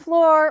on the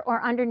floor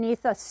or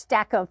underneath a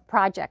stack of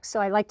projects. So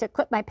I like to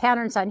clip my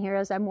patterns on here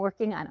as I'm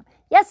working on them.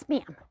 Yes,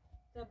 ma'am.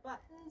 The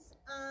buttons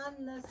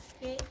on the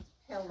skate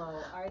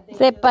pillow, are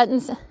they The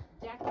buttons.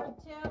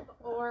 decorative,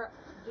 or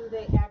do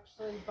they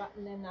actually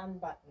button and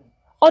unbutton?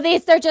 Oh,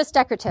 they're just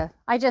decorative.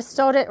 I just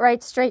sewed it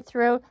right straight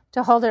through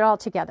to hold it all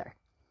together.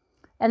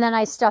 And then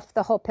I stuffed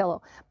the whole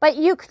pillow. But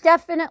you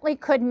definitely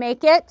could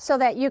make it so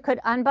that you could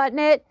unbutton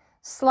it,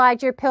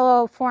 slide your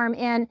pillow form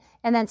in,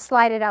 and then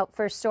slide it out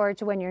for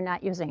storage when you're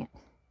not using it.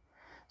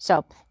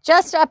 So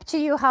just up to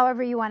you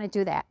however you want to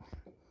do that.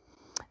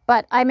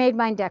 But I made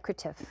mine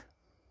decorative.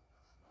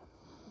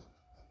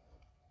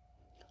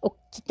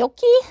 Okie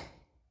dokie.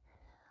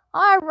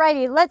 All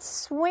righty, let's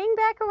swing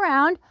back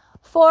around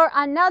for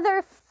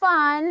another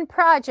fun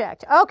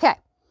project. Okay,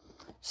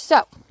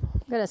 so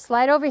I'm going to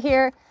slide over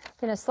here. I'm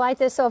going to slide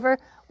this over.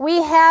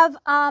 We have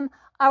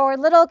our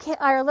little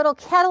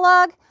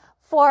catalog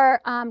for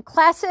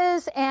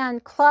classes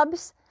and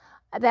clubs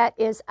that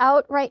is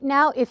out right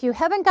now. If you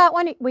haven't got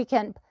one, we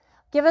can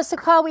give us a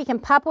call. We can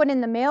pop one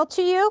in the mail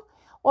to you,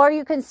 or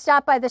you can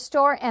stop by the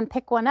store and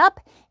pick one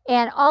up.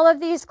 And all of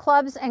these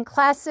clubs and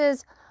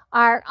classes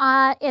are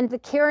in the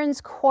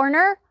Karin's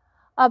Corner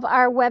of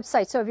our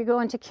website. So if you go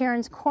into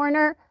Karin's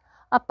Corner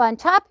up on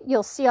top,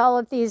 you'll see all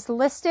of these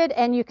listed,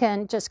 and you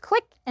can just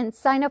click and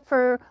sign up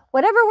for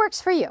whatever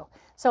works for you.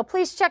 So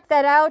please check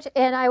that out,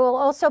 and I will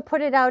also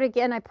put it out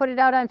again. I put it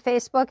out on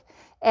Facebook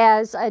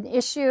as an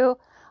issue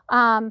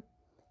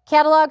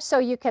catalog, so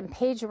you can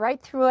page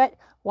right through it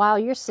while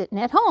you're sitting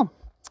at home.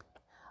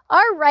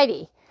 All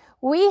righty,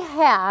 we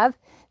have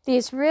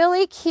these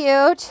really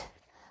cute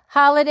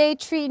holiday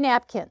tree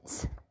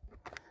napkins.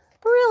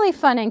 Really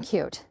fun and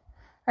cute.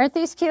 Aren't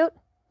these cute?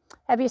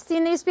 Have you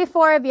seen these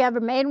before? Have you ever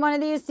made one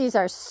of these? These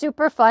are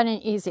super fun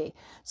and easy.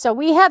 So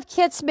we have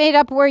kits made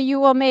up where you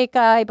will make,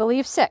 I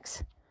believe,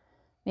 6,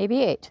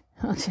 maybe 8.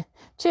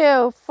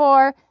 2,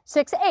 4,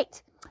 6,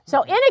 8.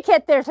 So in a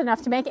kit, there's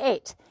enough to make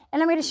 8.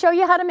 And I'm going to show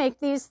you how to make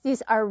these.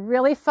 These are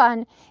really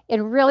fun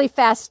and really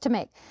fast to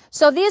make.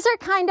 So these are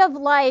kind of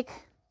like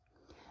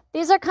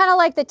These are kind of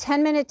like the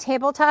 10-minute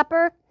table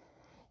topper,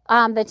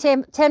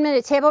 the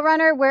 10-minute table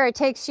runner, where it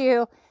takes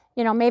you,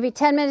 maybe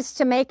 10 minutes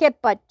to make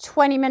it, but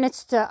 20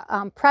 minutes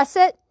to press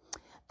it.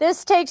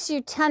 This takes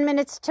you 10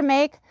 minutes to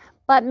make,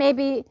 but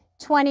maybe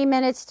 20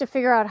 minutes to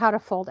figure out how to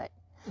fold it.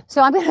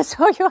 So I'm going to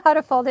show you how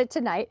to fold it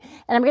tonight,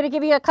 and I'm going to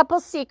give you a couple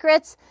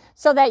secrets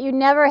so that you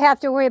never have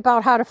to worry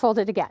about how to fold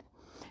it again.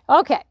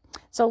 Okay,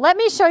 so let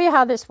me show you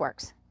how this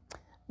works.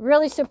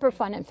 Really super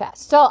fun and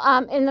fast. So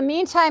in the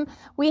meantime,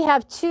 we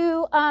have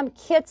two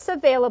kits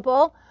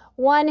available.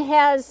 One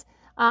has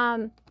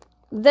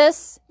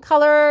this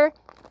color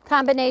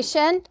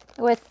combination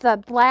with the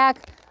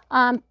black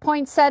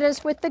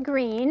poinsettias with the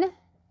green.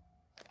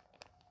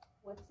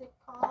 What's it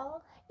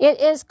called? It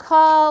is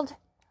called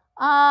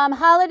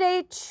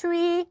Holiday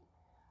Tree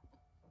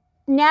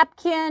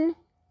Napkin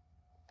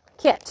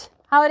Kit.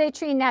 Holiday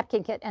Tree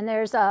Napkin Kit. And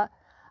there's a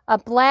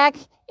black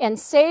and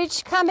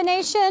sage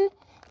combination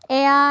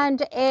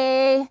and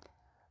a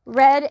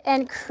red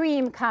and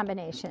cream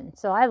combination.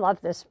 So I love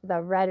this,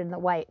 the red and the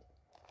white.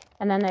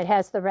 And then it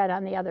has the red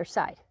on the other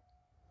side.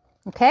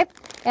 Okay?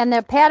 And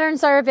the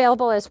patterns are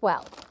available as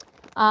well.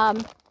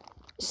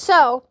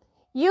 So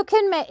you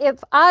can make,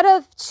 if out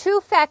of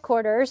 2 fat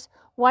quarters,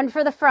 one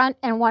for the front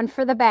and one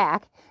for the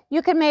back,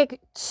 you can make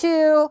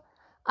two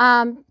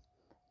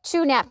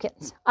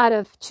napkins out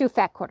of 2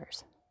 fat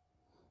quarters.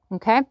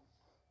 Okay?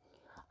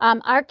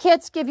 Our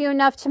kits give you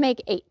enough to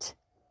make 8.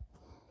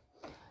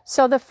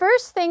 So the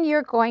first thing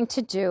you're going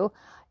to do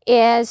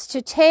is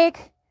to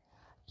take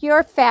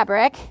your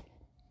fabric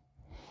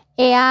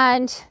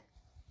and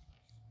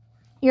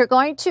you're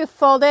going to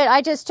fold it.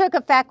 I just took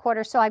a fat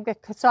quarter so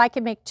I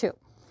can make 2.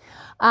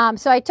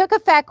 So I took a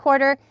fat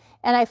quarter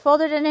and I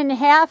folded it in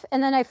half,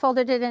 and then I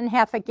folded it in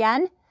half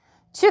again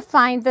to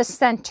find the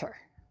center.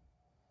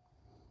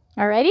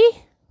 Alrighty?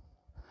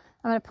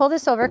 I'm going to pull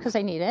this over because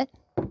I need it.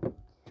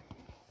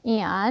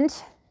 And,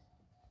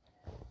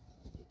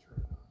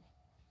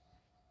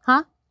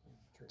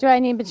 do I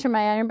need to turn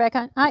my iron back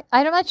on? I'm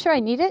not sure I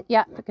need it.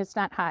 Yeah, because it's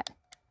not hot.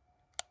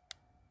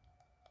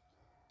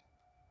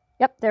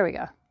 Yep, there we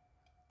go.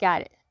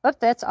 Got it. Oops,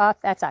 that's off.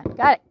 That's on.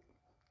 Got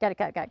it.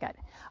 Got it.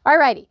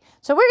 Alrighty.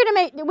 So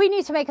we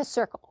need to make a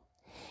circle.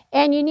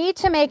 And you need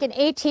to make an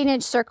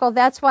 18-inch circle.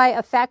 That's why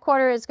a fat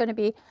quarter is going to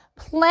be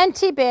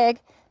plenty big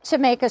to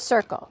make a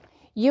circle.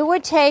 You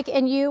would take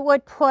and you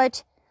would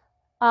put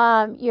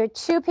your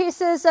 2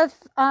 pieces of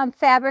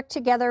fabric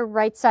together,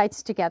 right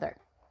sides together.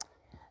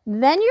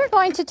 Then you're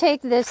going to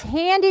take this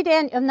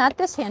not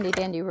this handy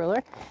dandy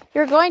ruler.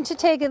 You're going to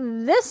take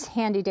this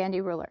handy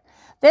dandy ruler.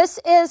 This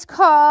is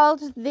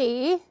called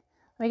let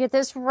me get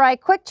this right,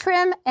 quick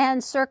trim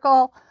and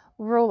circle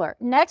ruler.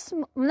 Next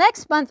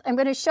month, I'm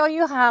going to show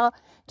you how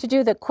to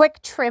do the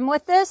quick trim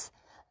with this.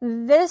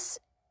 This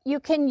you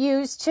can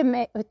use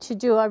to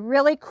do a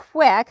really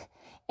quick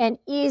and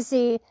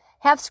easy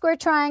half square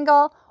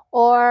triangle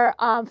or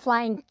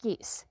flying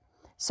geese.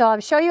 So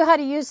I'll show you how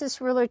to use this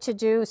ruler to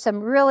do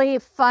some really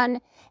fun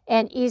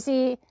and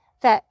easy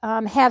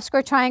half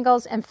square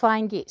triangles and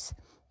flying geese.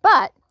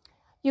 But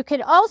you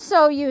can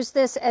also use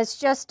this as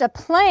just a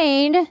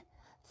plain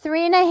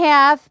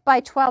 3.5 by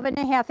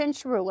 12.5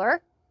 inch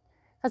ruler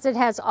because it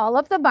has all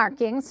of the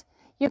markings.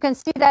 You can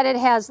see that it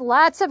has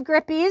lots of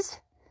grippies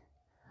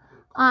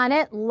on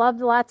it. Love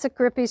lots of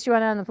grippies. You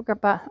want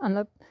it on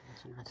the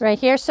right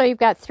here. So you've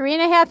got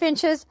 3.5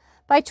 inches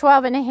by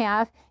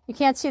 12.5. You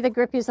can't see the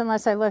grippies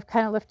unless I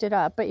kind of lift it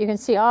up, but you can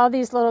see all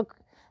these little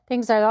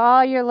things are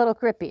all your little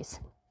grippies.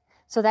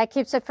 So that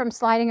keeps it from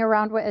sliding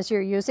around as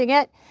you're using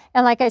it.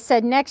 And like I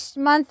said, next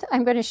month,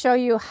 I'm going to show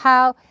you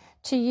how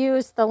to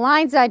use the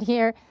lines on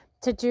here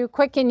to do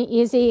quick and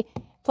easy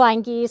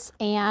flying geese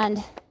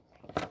and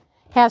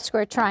half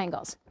square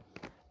triangles.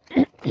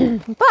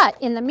 But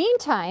in the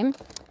meantime,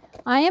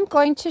 I am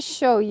going to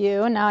show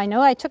you, now I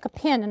know I took a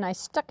pin and I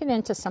stuck it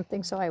into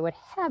something so I would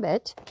have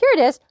it. Here it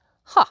is.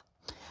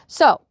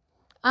 So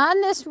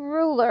on this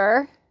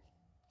ruler,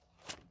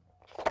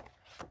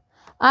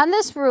 I'm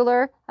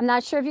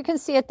not sure if you can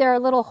see it, there are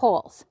little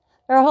holes.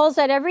 There are holes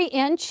at every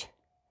inch,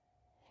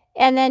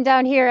 and then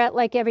down here at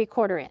like every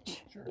 1/4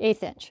 inch, sure.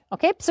 1/8 inch.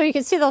 Okay, so you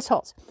can see those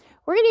holes.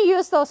 We're going to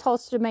use those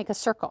holes to make a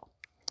circle.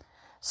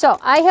 So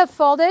I have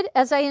folded,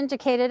 as I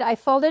indicated, I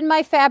folded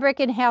my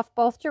fabric in half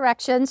both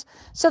directions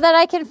so that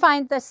I can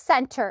find the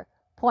center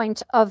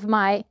point of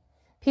my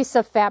piece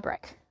of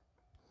fabric.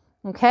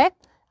 Okay,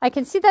 I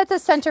can see that the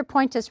center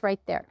point is right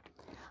there.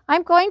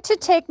 I'm going to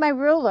take my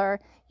ruler.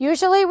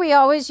 Usually we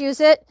always use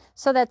it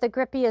so that the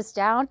grippy is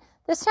down.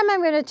 This time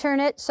I'm going to turn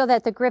it so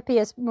that the grippy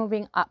is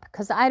moving up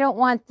because I don't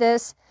want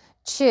this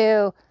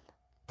to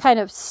kind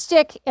of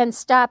stick and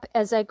stop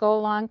as I go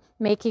along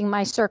making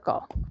my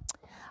circle.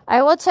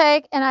 I will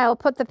take and I will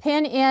put the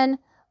pin in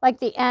like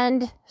the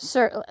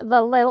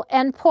little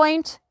end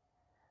point,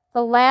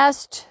 the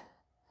last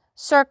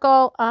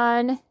circle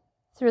on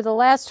through the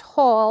last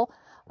hole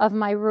of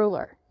my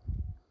ruler.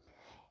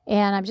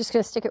 And I'm just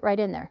going to stick it right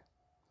in there.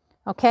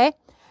 Okay?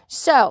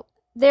 So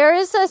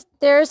there's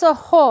a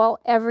hole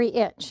every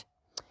inch.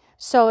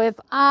 So if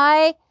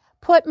I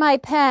put my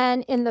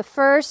pen in the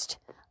first,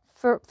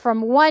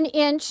 from 1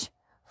 inch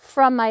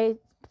from my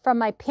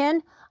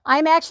pin,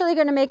 I'm actually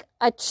going to make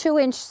a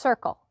 2-inch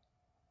circle.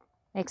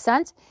 Make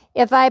sense?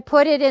 If I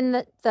put it in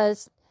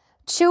the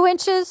 2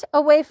 inches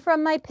away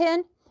from my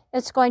pin,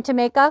 it's going to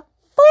make a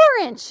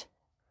 4-inch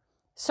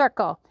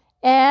circle.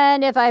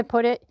 And if I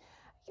put it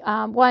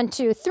 1,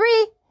 2,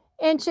 3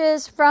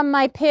 inches from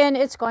my pin,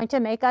 it's going to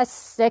make a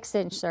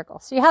 6-inch circle.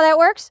 See how that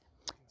works?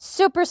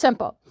 Super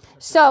simple.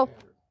 So,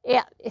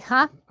 yeah,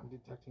 huh? I'm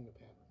detecting the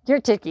pattern. You're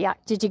ticking. Yeah.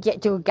 Did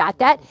you got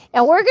that?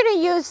 And we're going to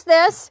use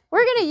this.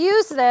 We're going to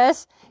use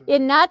this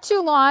in not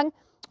too long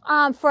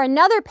for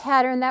another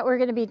pattern that we're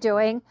going to be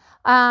doing.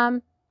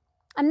 I'm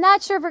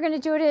not sure if we're going to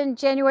do it in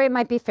January. It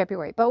might be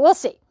February, but we'll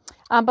see.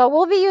 But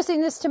we'll be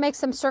using this to make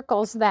some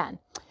circles then.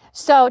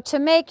 So to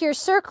make your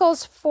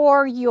circles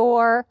for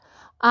your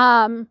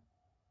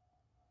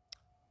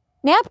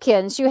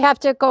napkins, you have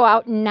to go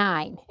out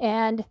 9.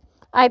 And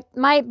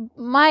my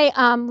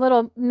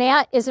little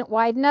mat isn't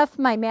wide enough.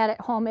 My mat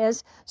at home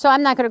is, so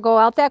I'm not going to go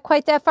out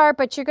quite that far,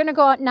 but you're going to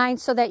go out 9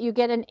 so that you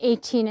get an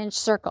 18-inch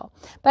circle.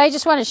 But I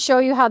just want to show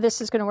you how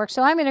this is going to work.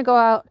 So I'm going to go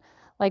out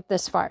like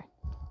this far.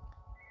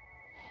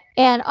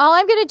 And all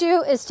I'm going to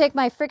do is take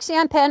my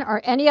Frixion pen or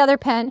any other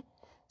pen,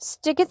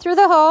 stick it through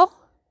the hole,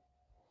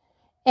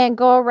 and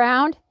go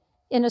around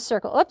in a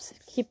circle. Oops,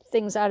 keep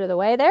things out of the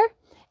way there.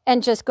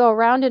 And just go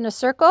around in a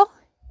circle.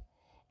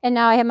 And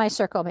now I have my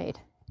circle made.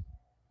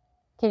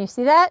 Can you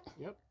see that?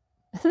 Yep.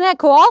 Isn't that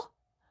cool?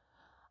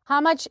 How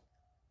much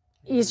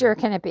easier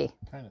can it be?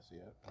 Kind of see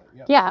it. But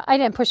yeah. Yeah, I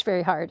didn't push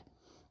very hard.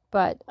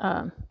 But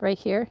right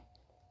here.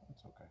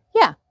 That's okay.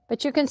 Yeah,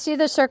 but you can see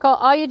the circle.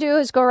 All you do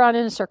is go around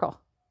in a circle.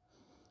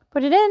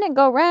 Put it in and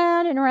go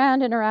round and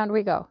around and around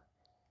we go.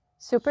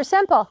 Super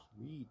simple.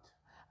 Sweet.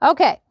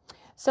 Okay,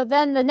 so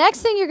then the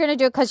next thing you're going to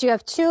do, because you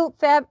have 2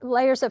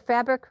 layers of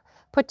fabric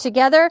put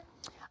together,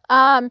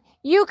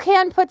 you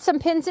can put some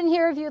pins in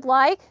here if you'd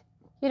like.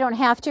 You don't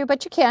have to,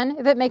 but you can.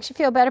 If it makes you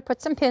feel better,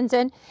 put some pins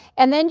in.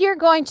 And then you're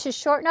going to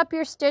shorten up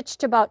your stitch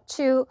to about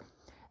from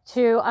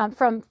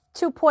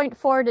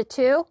 2.4 to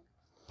 2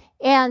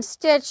 and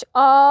stitch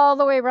all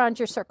the way around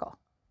your circle.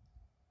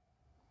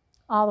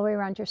 All the way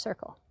around your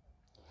circle.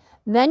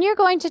 Then you're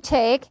going to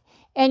take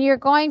and you're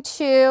going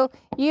to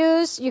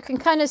use, you can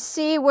kind of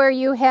see where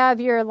you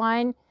have your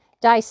line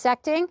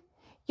dissecting.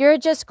 You're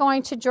just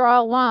going to draw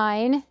a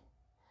line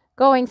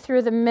going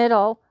through the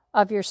middle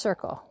of your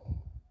circle.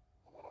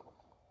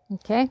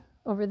 Okay,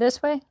 over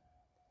this way.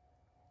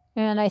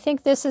 And I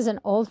think this is an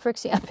old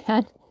Frixion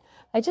pen.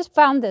 I just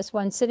found this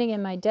one sitting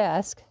in my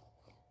desk.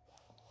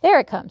 There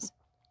it comes.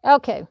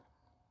 Okay.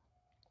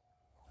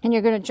 And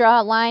you're going to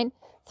draw a line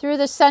through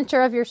the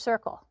center of your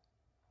circle.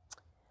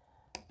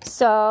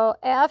 So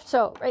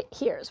right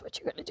here is what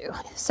you're going to do.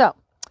 So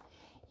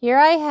here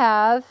I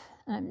have,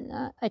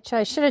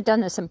 I should have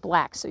done this in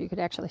black so you could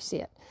actually see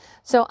it.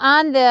 So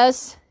on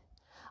this,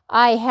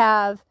 I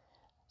have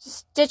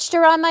stitched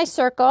around my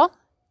circle.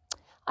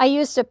 I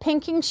used a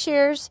pinking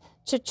shears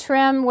to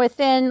trim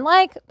within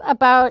like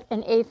about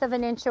 1/8 of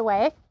an inch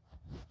away.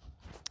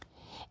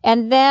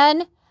 And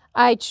then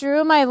I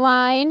drew my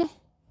line.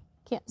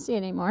 Can't see it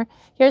anymore.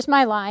 Here's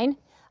my line.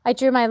 I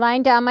drew my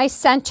line down my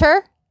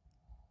center.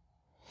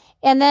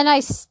 And then I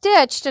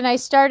stitched, and I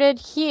started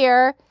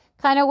here,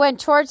 kind of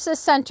went towards the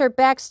center,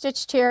 back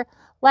stitched here,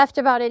 left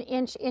about 1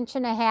 inch,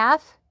 1.5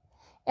 inches,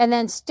 and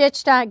then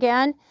stitched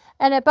again,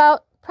 and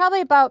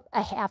probably about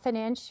 1/2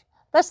 inch.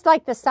 That's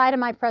like the side of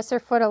my presser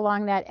foot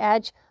along that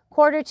edge,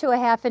 1/4 to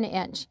 1/2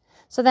 inch.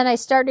 So then I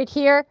started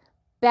here,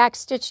 back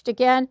stitched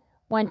again,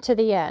 went to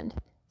the end.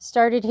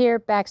 Started here,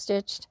 back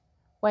stitched,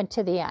 went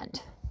to the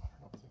end.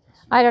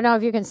 I don't know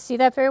if you can see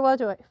that very well.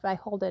 If I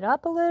hold it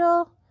up a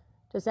little,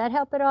 does that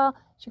help at all?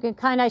 You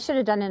can I should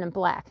have done it in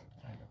black.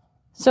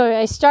 So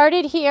I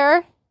started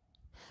here.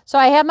 So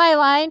I have my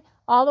line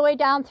all the way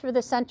down through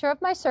the center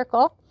of my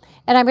circle.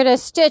 And I'm going to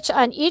stitch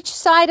on each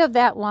side of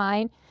that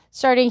line,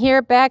 starting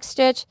here, back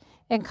stitch,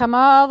 and come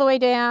all the way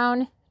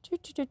down,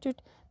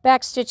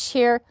 back stitch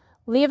here,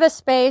 leave a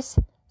space,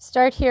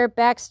 start here,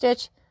 back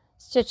stitch,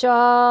 stitch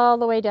all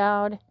the way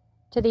down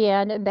to the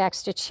end, and back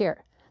stitch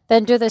here.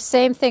 Then do the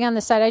same thing on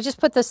the side. I just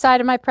put the side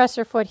of my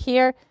presser foot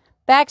here,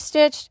 back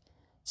stitched,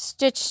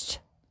 stitched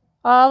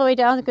all the way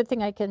down. Good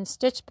thing I can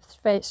stitch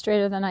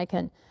straighter than I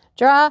can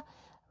draw.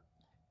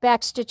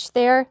 Back stitch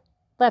there,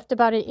 left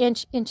about 1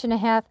 inch, 1.5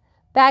 inches,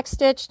 back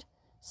stitched,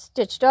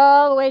 stitched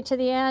all the way to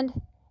the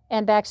end,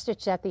 and back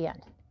stitched at the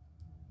end.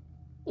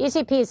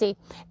 Easy peasy.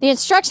 The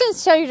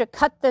instructions tell you to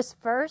cut this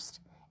first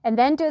and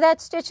then do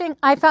that stitching.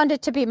 I found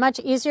it to be much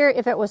easier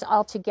if it was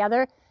all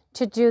together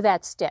to do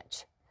that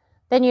stitch.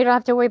 Then you don't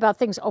have to worry about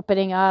things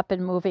opening up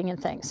and moving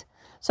and things.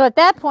 So at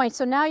that point,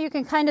 so now you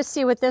can kind of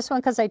see with this one,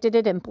 because I did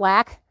it in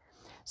black.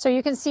 So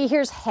you can see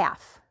here's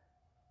half.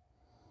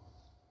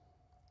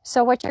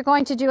 So what you're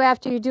going to do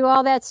after you do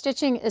all that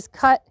stitching is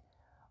cut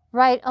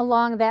right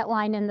along that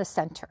line in the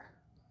center.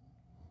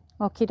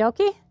 Okie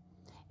dokie.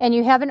 And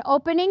you have an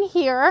opening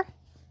here.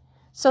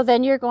 So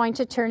then you're going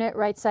to turn it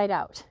right side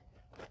out.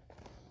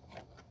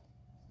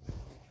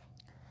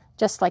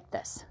 just like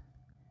this.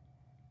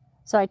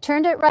 So I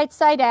turned it right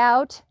side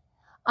out,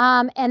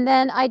 and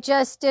then I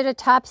just did a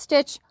top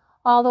stitch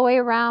all the way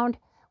around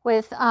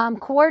with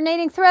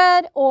coordinating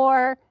thread,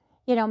 or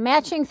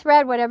matching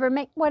thread, whatever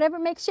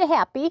makes you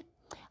happy.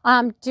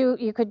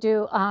 You could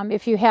do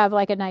if you have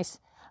like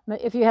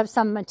if you have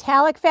some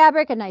metallic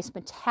fabric, a nice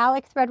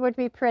metallic thread would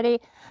be pretty.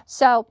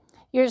 So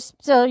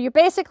you're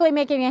basically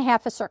making a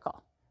half a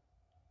circle.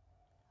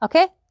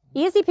 Okay,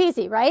 easy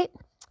peasy, right?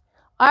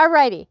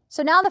 Alrighty,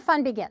 so now the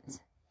fun begins.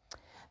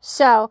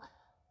 So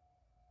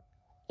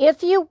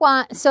if you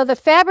want, so the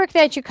fabric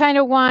that you kind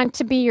of want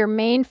to be your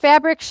main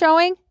fabric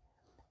showing,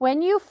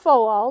 when you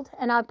fold,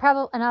 and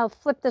I'll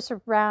flip this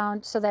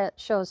around so that it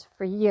shows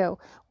for you.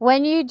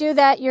 When you do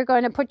that, you're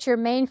going to put your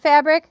main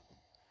fabric,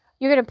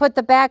 you're going to put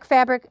the back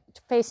fabric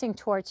facing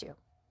towards you.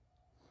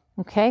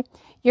 Okay,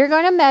 you're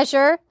going to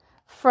measure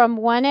from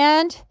one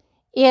end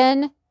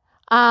in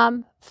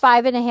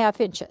 5.5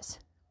 inches.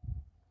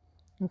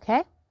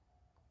 Okay,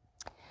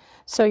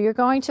 so you're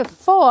going to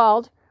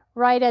fold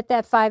right at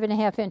that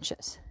 5.5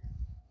 inches.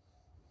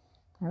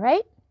 All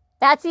right,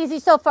 that's easy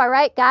so far,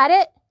 right? Got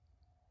it?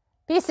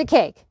 Piece of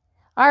cake.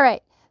 All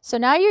right, so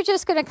now you're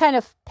just going to kind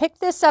of pick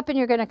this up and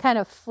you're going to kind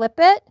of flip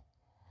it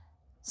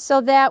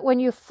so that when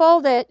you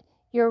fold it,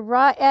 your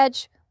raw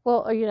edge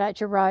will, or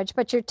not your raw edge,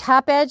 but your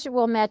top edge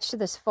will match to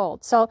this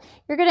fold. So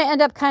you're going to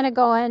end up kind of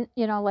going,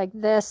 like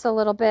this a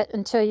little bit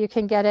until you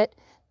can get it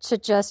to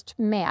just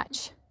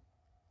match.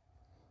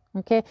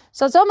 Okay,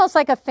 so it's almost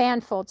like a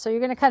fan fold. So you're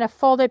going to kind of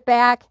fold it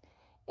back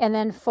and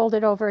then fold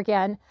it over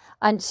again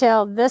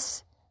until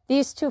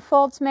these two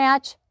folds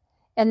match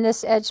and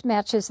this edge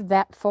matches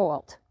that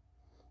fold.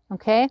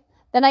 Okay,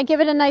 then I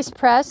give it a nice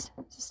press.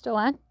 Is it still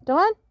on? Still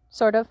on?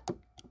 Sort of.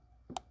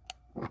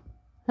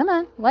 Come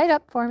on, light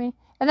up for me.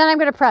 And then I'm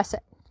going to press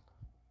it.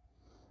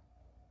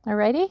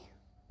 Alrighty?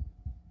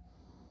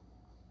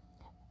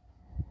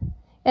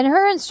 And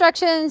her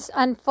instructions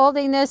on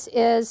folding this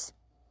is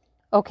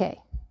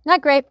okay.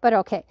 Not great, but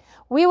okay.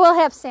 We will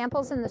have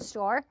samples in the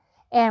store,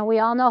 and we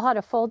all know how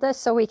to fold this,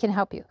 so we can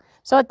help you.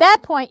 So at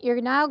that point,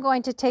 you're now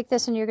going to take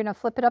this and you're going to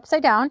flip it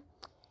upside down,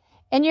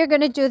 and you're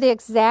going to do the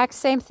exact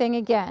same thing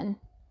again,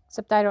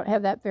 except I don't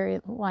have that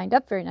lined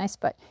up very nice,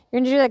 but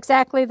you're going to do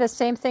exactly the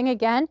same thing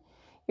again.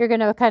 You're going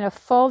to kind of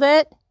fold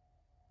it,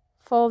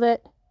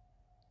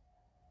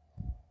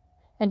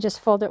 and just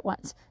fold it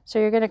once. So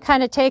you're going to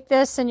kind of take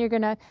this and you're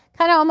going to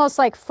kind of almost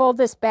like fold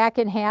this back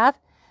in half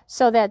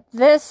so that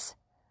this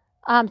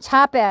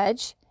top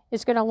edge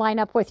is going to line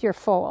up with your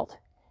fold.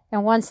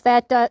 And once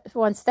that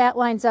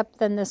lines up,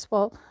 then this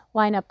will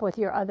line up with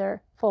your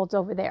other folds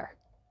over there.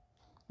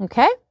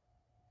 Okay?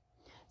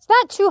 It's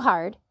not too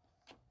hard.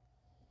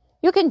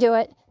 You can do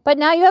it, but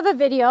now you have a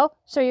video,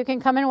 so you can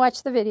come and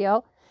watch the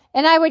video.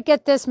 And I would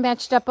get this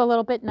matched up a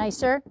little bit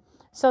nicer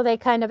so they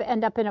kind of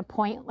end up in a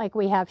point like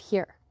we have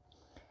here.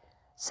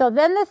 So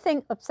then the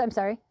thing, oops, I'm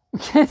sorry.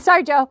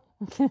 Sorry, Joe.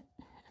 Keep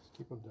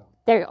them down.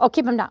 There you go. Oh,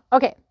 keep them down.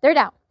 Okay, they're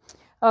down.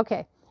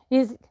 Okay.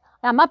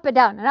 I'm up and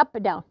down and up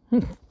and down.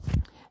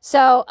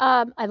 So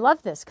I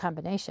love this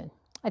combination.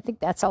 I think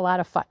that's a lot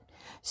of fun.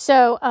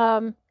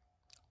 So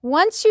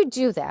once you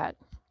do that,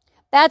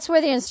 that's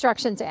where the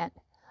instructions end.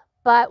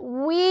 But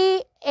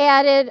we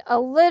added a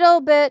little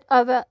bit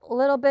of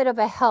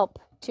a help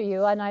to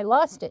you, and I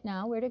lost it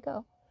now. Where'd it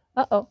go?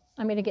 Uh-oh,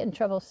 I'm going to get in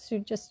trouble. So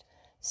just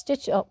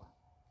stitch. Oh,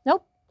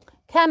 nope.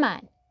 Come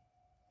on.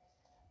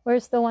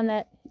 Where's the one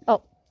that?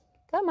 Oh,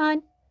 come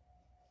on.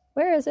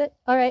 Where is it?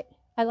 All right,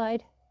 I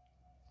lied.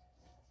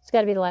 It's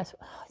got to be the last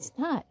one. Oh, it's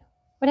not.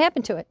 What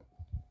happened to it?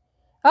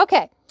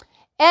 Okay.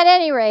 At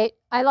any rate,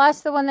 I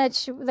lost the one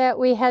that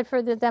we had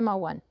for the demo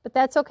one, but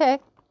that's okay.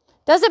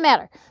 Doesn't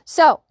matter.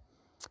 So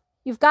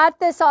you've got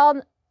this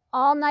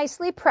all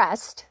nicely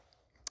pressed,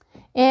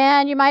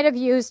 and you might have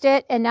used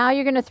it, and now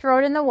you're going to throw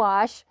it in the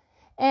wash,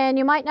 and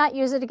you might not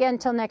use it again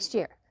until next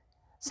year.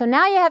 So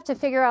now you have to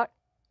figure out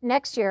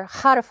next year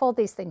how to fold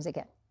these things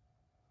again.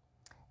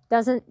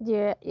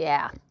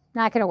 Yeah,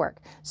 not going to work.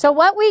 So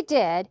what we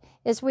did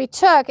is we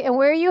took, and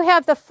where you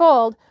have the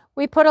fold,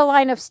 we put a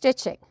line of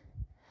stitching.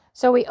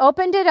 So we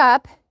opened it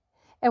up,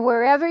 and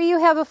wherever you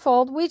have a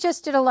fold, we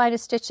just did a line of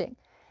stitching.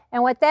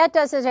 And what that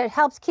does is it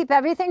helps keep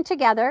everything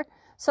together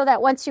so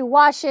that once you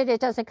wash it,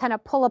 it doesn't kind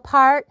of pull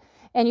apart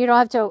and you don't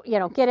have to,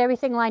 get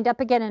everything lined up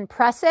again and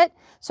press it.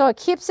 So it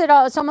keeps it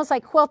all, it's almost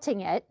like quilting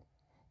it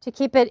to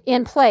keep it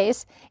in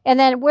place. And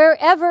then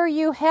wherever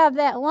you have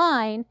that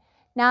line,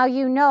 now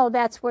you know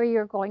that's where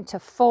you're going to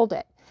fold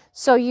it.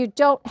 So you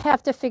don't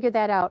have to figure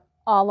that out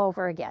all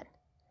over again.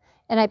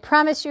 And I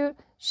promise you,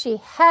 she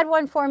had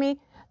one for me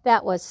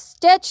that was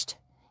stitched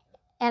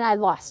and I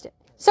lost it.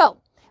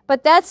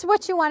 But that's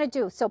what you want to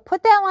do. So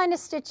put that line of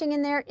stitching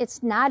in there.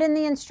 It's not in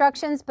the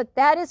instructions, but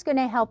that is going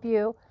to help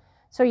you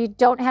so you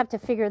don't have to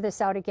figure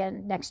this out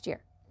again next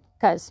year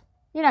because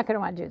you're not going to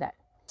want to do that.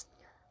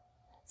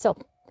 So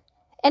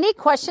any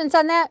questions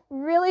on that?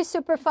 Really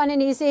super fun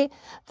and easy.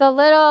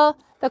 The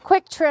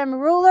quick trim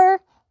ruler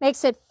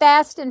makes it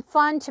fast and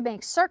fun to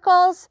make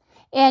circles,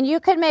 and you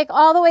can make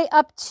all the way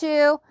up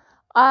to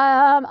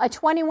a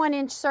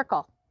 21-inch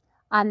circle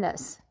on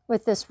this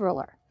with this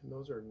ruler. And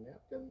those are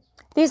napkins?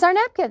 These are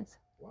napkins.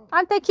 Wow.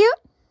 Aren't they cute?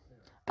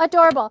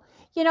 Adorable.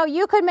 You know,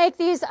 you could make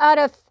these out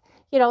of,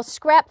 you know,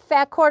 scrap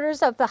fat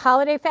quarters of the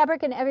holiday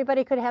fabric, and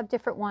everybody could have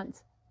different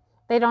ones.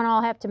 They don't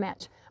all have to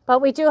match.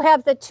 But we do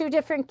have the 2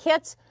 different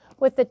kits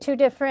with the 2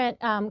 different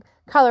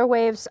color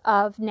waves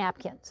of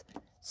napkins.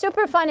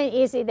 Super fun and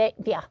easy.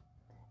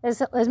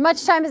 As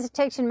much time as it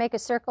takes you to make a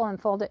circle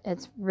and fold it,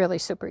 it's really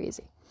super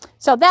easy.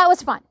 So that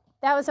was fun.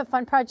 That was a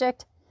fun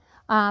project.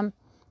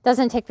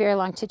 Doesn't take very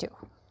long to do.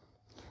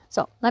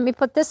 So let me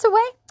put this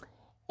away.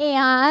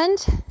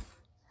 And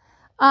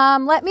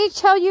let me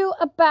tell you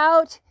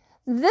about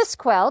this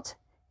quilt.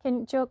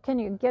 Joe, can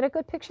you get a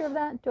good picture of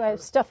that? Do I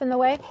have stuff in the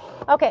way?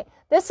 Okay,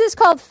 this is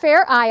called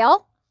Fair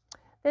Isle.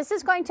 This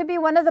is going to be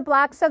one of the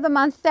blocks of the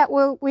month that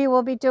we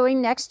will be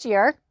doing next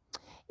year.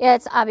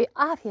 It's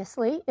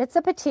obviously, it's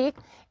a batik.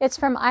 It's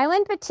from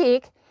Island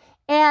Batik.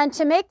 And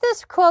to make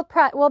this quilt,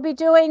 we'll be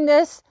doing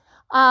this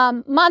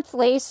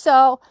monthly.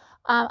 So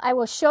I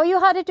will show you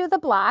how to do the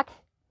block.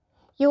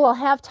 You will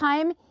have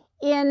time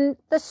in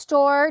the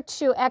store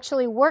to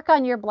actually work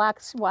on your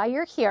blocks while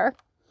you're here.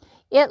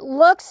 It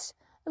looks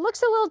a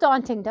little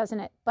daunting, doesn't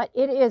it? But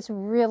it is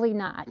really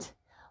not.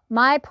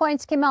 My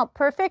points came out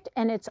perfect,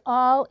 and it's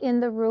all in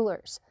the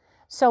rulers.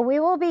 So we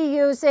will be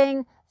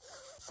using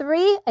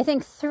 3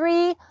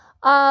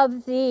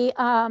 of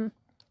the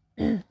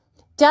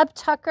Deb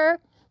Tucker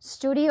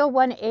Studio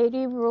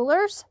 180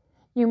 rulers.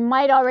 You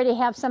might already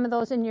have some of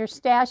those in your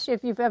stash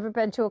if you've ever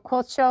been to a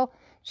quilt show.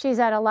 She's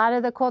at a lot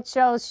of the quilt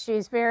shows.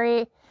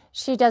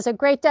 She does a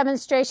great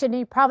demonstration.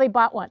 You probably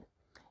bought one.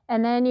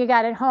 And then you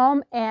got it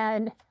home,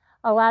 and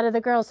a lot of the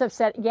girls have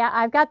said, yeah,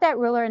 I've got that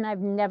ruler and I've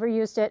never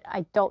used it.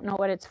 I don't know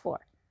what it's for.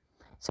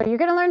 So you're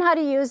going to learn how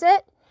to use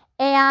it.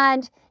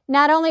 And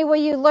not only will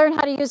you learn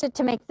how to use it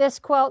to make this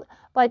quilt,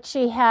 but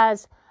she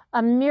has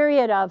a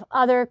myriad of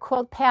other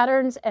quilt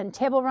patterns and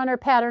table runner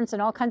patterns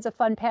and all kinds of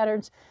fun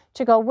patterns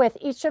to go with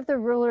each of the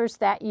rulers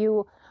that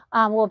you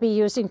will be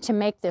using to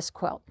make this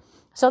quilt.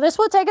 So this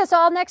will take us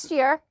all next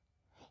year.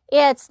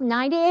 It's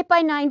 98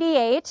 by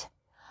 98.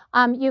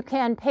 You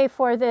can pay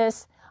for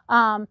this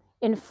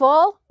in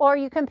full, or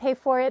you can pay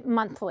for it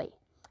monthly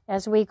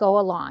as we go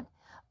along.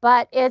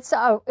 But it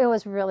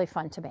was really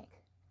fun to make.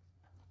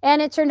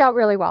 And it turned out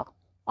really well.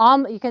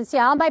 You can see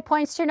all my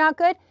points turned out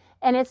good.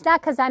 And it's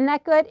not because I'm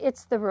that good,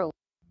 it's the ruler.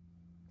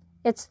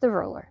 It's the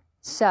ruler.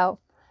 So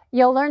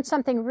you'll learn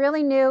something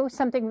really new,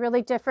 something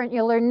really different.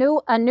 You'll learn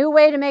a new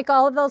way to make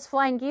all of those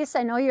flying geese.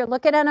 I know you're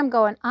looking at them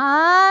going,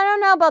 I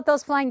don't know about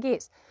those flying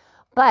geese.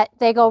 But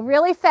they go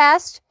really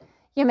fast.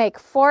 You make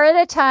 4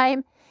 at a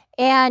time.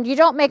 And you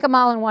don't make them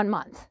all in 1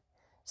 month.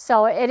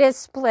 So it is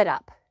split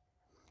up.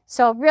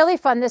 So really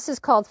fun. This is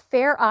called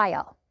Fair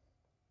Isle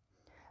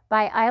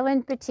by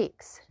Island Batiks.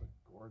 It's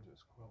a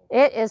gorgeous quilt.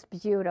 It is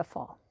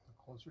beautiful.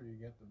 The closer you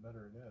get, the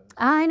better it is.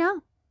 I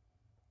know.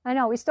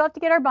 We still have to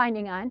get our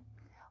binding on.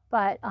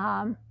 But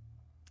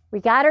we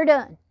got her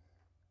done.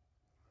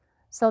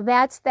 So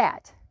that's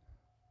that.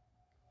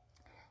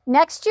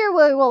 Next year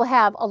we will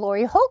have a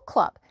Lori Holt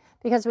Club.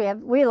 Because we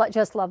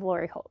just love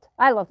Lori Holt.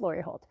 I love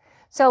Lori Holt.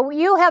 So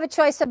you have a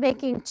choice of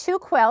making 2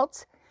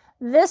 quilts.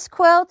 This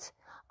quilt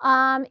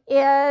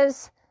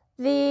is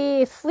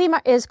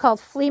called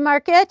Flea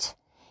Market,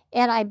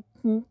 and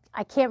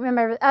I can't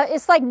remember.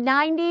 It's like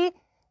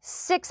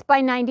 96 by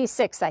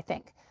 96, I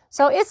think.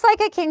 So it's like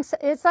a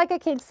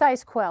king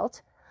size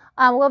quilt.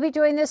 We'll be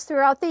doing this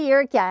throughout the year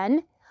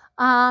again.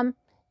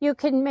 You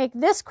can make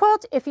this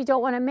quilt if you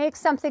don't want to make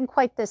something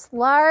quite this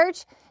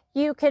large.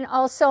 You can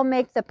also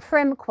make the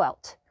prim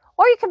quilt,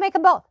 or you can make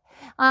them both.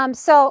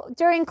 So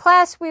during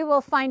class, we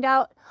will find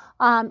out,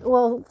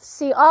 we'll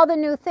see all the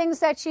new things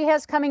that she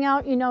has coming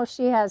out. You know,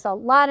 she has a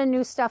lot of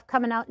new stuff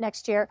coming out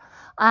next year.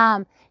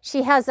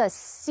 She has a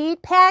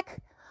seed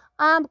pack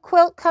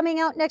quilt coming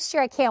out next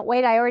year. I can't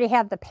wait. I already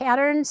have the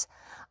patterns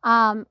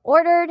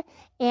ordered,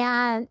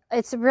 and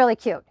it's really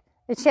cute.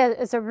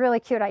 It's a really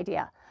cute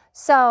idea.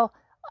 So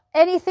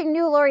anything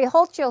new Lori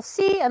Holt you'll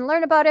see and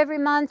learn about every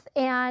month.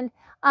 And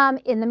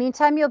in the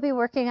meantime, you'll be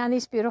working on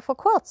these beautiful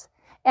quilts.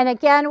 And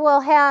again,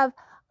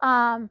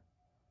 I'll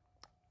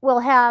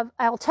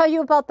tell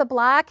you about the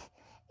block,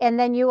 and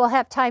then you will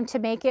have time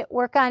to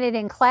work on it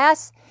in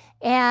class.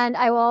 And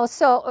I will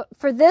also,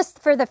 for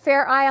the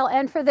Fair Isle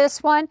and for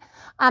this one,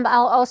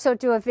 I'll also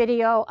do a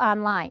video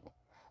online.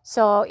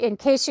 So in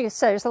case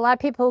there's a lot of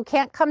people who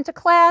can't come to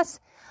class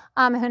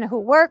and who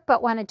work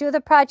but want to do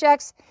the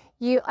projects,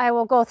 I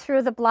will go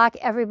through the block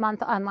every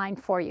month online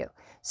for you.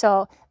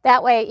 So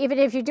that way, even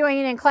if you're doing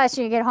it in class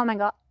and you get home and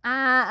go,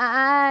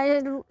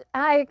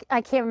 I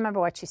can't remember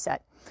what she said,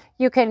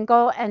 you can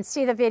go and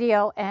see the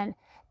video, and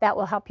that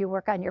will help you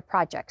work on your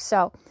projects.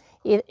 So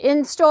either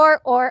in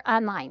store or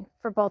online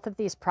for both of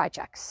these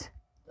projects.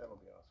 That'll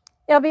be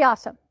awesome. It'll be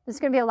awesome. It's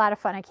going to be a lot of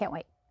fun. I can't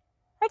wait.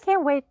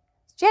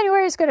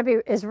 January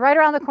is right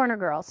around the corner,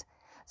 girls.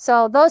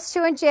 So those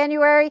 2 in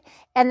January.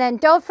 And then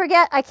don't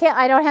forget, I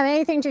don't have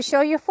anything to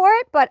show you for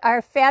it, but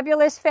our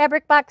fabulous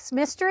fabric box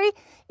mystery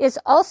is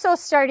also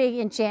starting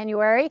in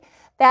January.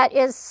 That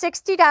is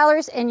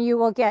 $60 and you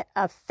will get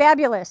a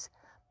fabulous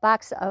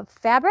box of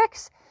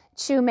fabrics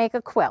to make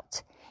a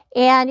quilt.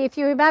 And if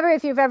you remember,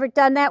 if you've ever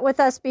done that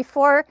with us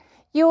before,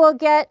 you will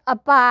get a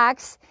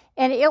box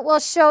and it will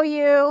show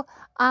you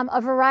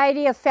a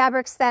variety of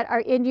fabrics that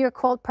are in your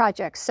quilt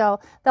project. So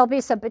there'll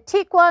be some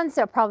batik ones.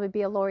 There'll probably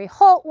be a Lori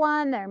Holt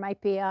one. There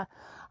might be a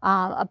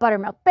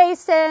buttermilk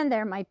basin.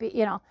 There might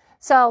be,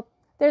 so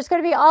there's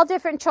going to be all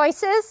different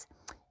choices.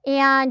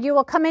 And you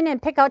will come in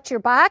and pick out your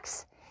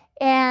box.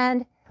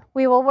 And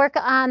we will work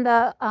on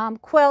the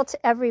quilt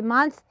every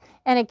month.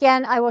 And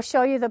again, I will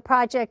show you the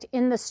project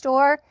in the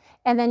store.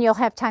 And then you'll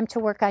have time to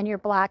work on your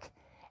block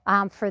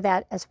for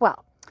that as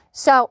well.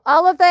 So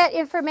all of that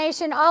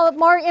information, all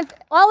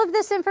of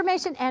this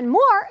information and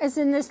more is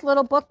in this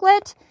little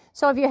booklet.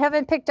 So if you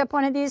haven't picked up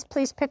one of these,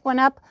 please pick one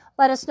up.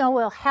 Let us know.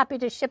 We're happy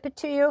to ship it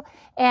to you.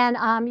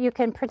 And you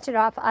can print it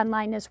off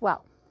online as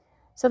well.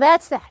 So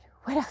that's that.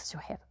 What else do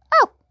I have?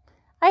 Oh,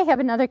 I have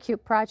another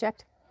cute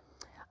project.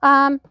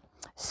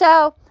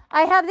 So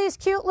I have these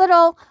cute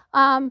little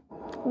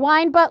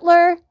wine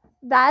butler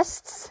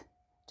vests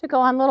to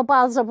go on little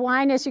bottles of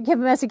wine as you give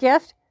them as a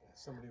gift.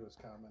 Somebody was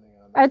commenting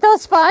on Are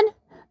those fun?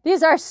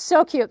 These are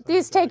so cute.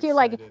 These take you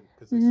like,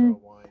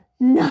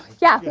 no,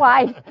 yeah,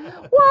 wine.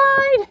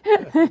 Wine.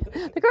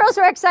 The girls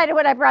were excited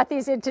when I brought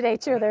these in today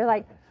too. They're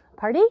like,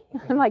 party?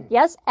 I'm like,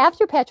 yes,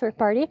 after Patchwork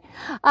party.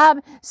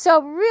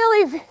 So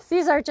really,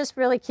 these are just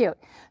really cute.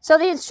 So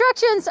the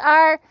instructions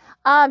are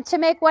to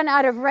make one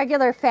out of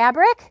regular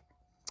fabric,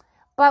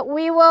 but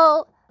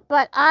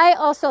I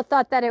also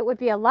thought that it would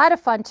be a lot of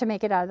fun to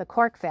make it out of the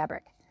cork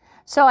fabric.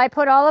 So I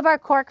put all of our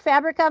cork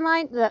fabric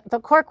online. The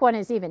cork one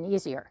is even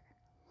easier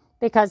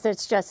because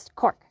it's just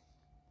cork.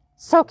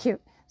 So cute,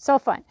 so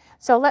fun.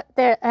 So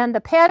and the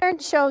pattern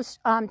shows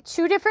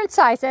 2 different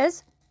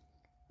sizes.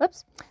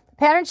 Whoops. The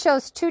pattern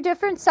shows 2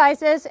 different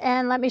sizes,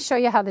 and let me show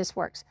you how this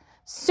works.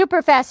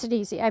 Super fast and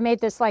easy. I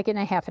made this like in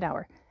a half an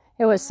hour.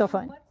 It was so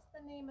fun. What's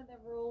the name of the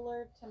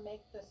ruler to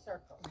make the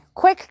circle?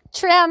 Quick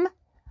Trim.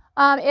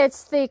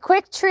 It's the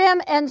Quick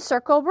Trim and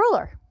Circle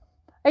Ruler.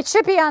 It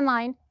should be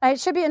online. It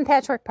should be in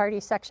Patchwork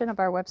Party section of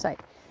our website,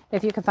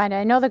 if you can find it.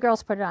 I know the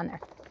girls put it on there.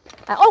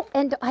 Oh,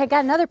 and I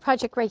got another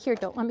project right here.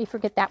 Don't let me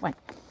forget that one.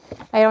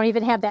 I don't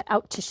even have that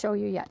out to show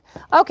you yet.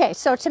 Okay,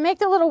 so to make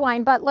the little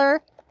wine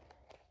butler,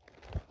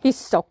 he's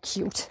so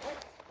cute.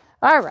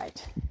 All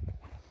right.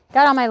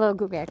 Got all my little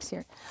goo gags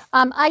here.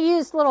 I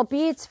use little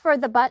beads for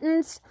the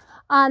buttons.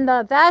 On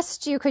the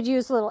vest, you could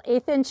use little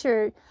 1/8 inch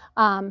or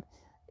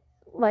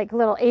like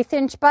little 1/8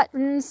 inch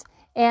buttons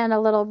and a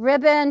little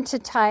ribbon to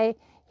tie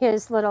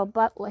his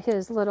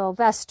little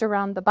vest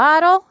around the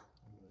bottle.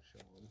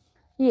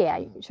 Yeah,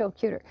 you can show it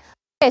cuter.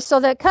 Okay, so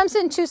that comes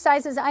in 2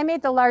 sizes. I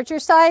made the larger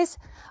size,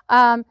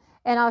 and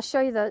I'll show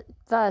you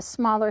the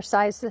smaller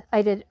size.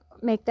 I did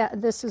make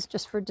that. This is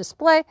just for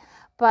display,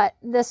 but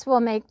this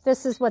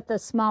is what the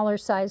smaller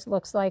size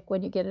looks like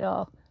when you get it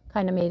all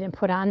kind of made and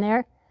put on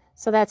there.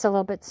 So that's a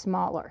little bit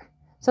smaller.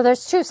 So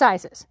there's 2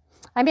 sizes.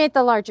 I made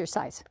the larger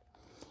size.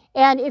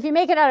 And if you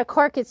make it out of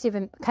cork, it's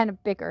even kind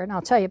of bigger, and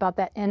I'll tell you about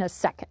that in a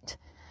second.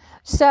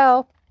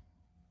 So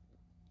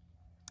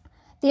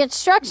the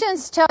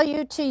instructions tell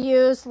you to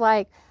use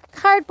like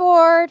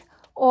cardboard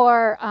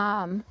or,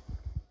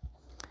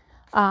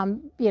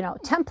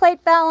 template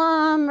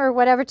vellum or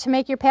whatever to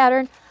make your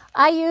pattern.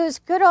 I use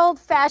good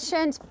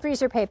old-fashioned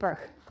freezer paper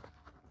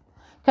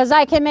because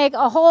I can make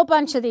a whole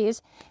bunch of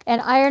these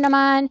and iron them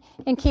on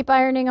and keep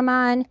ironing them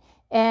on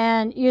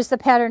and use the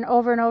pattern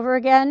over and over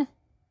again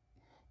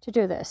to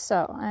do this.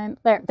 So I'm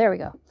there we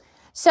go.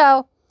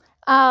 So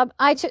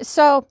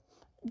so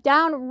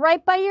down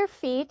right by your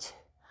feet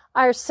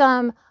are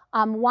some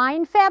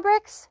wine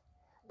fabrics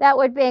that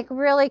would make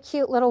really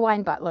cute little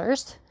wine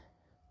butlers.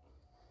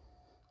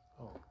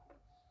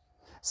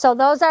 So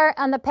those are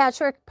on the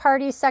Patchwork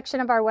Party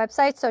section of our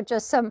website. So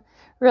just some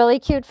really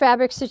cute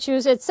fabrics to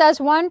choose. It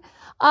says 1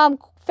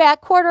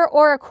 fat quarter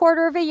or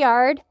 1/4 of a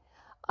yard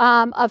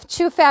of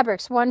 2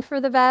 fabrics, one for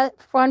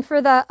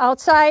the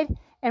outside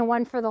and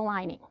one for the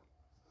lining.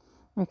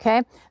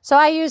 Okay, so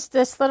I used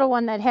this little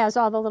one that has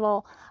all the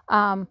little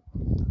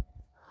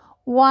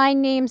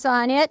wine names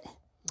on it.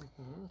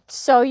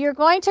 So you're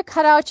going to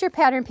cut out your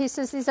pattern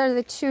pieces. These are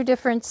the 2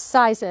 different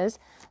sizes.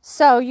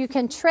 So you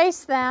can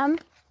trace them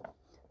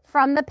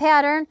from the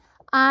pattern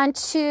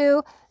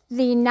onto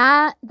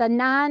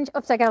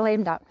oops, I gotta lay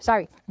them down.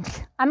 Sorry.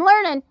 I'm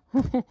learning.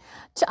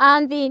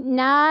 On the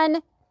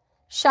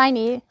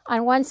non-shiny,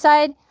 on one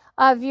side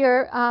of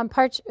your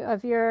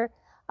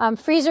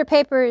freezer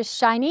paper is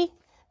shiny.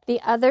 The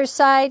other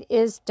side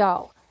is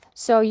dull.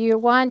 So you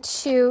want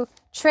to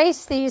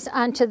trace these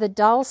onto the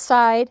dull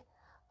side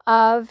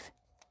of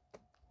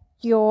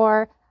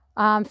your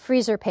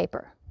freezer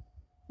paper.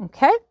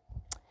 Okay?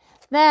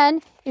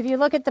 Then, if you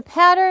look at the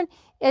pattern,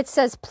 it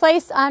says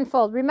place on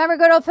fold. Remember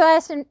good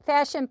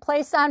old-fashioned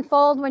place on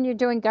fold when you're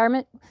doing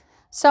garment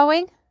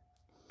sewing?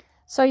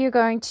 So you're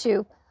going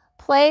to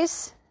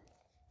place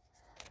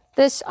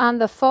this on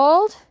the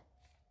fold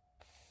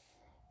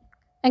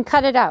and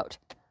cut it out.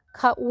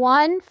 Cut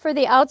one for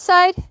the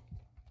outside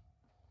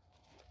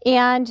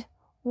and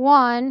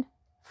one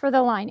for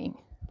the lining.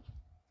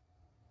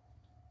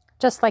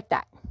 Just like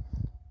that.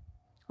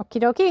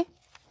 Okie dokie.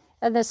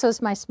 And this was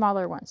my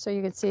smaller one. So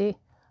you can see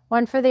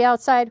one for the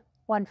outside,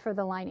 one for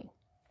the lining.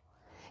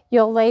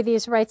 You'll lay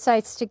these right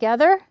sides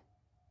together,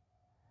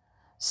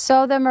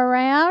 sew them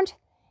around,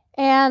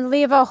 and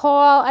leave a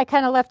hole. I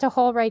kind of left a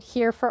hole right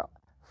here for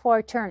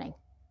turning.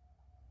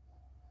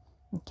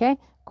 Okay,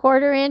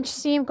 1/4 inch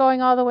seam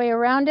going all the way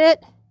around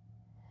it.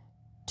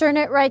 Turn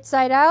it right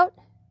side out,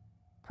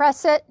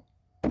 press it.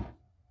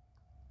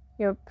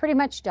 You're pretty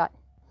much done.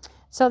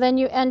 So then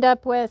you end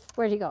up with,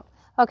 where'd you go?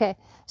 Okay,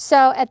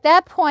 so at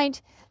that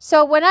point,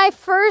 so when I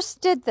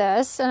first did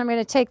this, and I'm going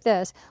to take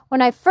this,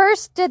 when I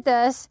first did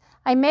this,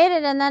 I made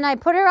it and then I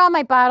put it around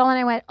my bottle and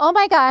I went, oh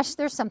my gosh,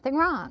 there's something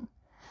wrong.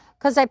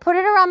 Because I put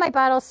it around my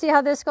bottle, see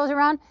how this goes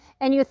around?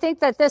 And you think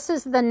that this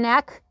is the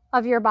neck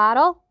of your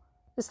bottle,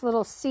 this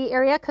little C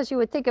area, because you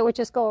would think it would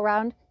just go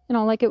around, you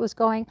know, like it was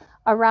going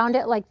around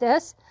it like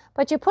this.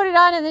 But you put it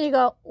on and then you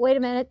go, wait a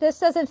minute, this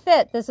doesn't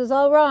fit. This is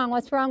all wrong.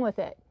 What's wrong with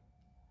it?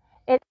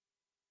 It's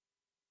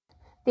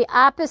the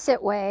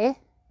opposite way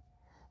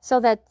so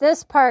that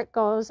this part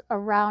goes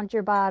around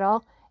your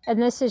bottle and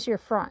this is your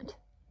front.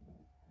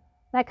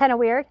 Isn't that kind of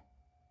weird?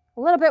 A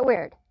little bit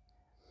weird.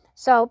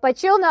 So,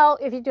 but you'll know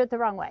if you do it the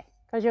wrong way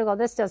because you'll go,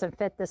 this doesn't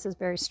fit. This is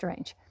very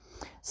strange.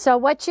 So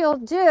what you'll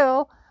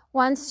do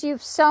once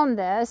you've sewn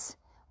this,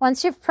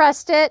 once you've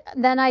pressed it,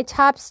 then I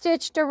top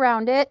stitched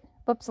around it.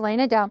 Oops,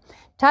 laying it down.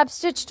 Top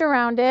stitched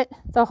around it,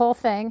 the whole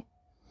thing,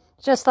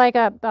 just like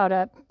about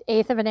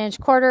 1/8 of an inch,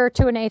 1/4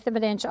 to 1/8 of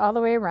an inch all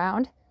the way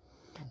around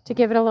to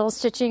give it a little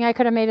stitching. I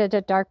could have made it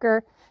a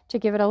darker to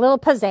give it a little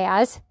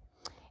pizzazz.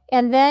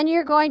 And then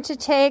you're going to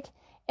take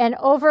and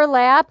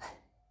overlap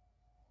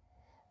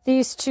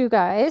these two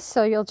guys.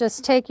 So you'll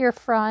just take your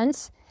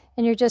fronts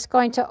and you're just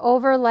going to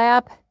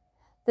overlap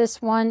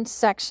this one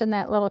section,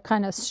 that little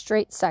kind of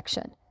straight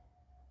section.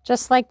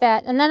 Just like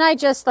that. And then I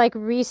just like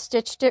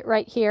re-stitched it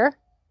right here.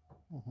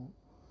 Mm-hmm.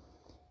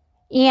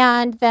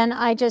 And then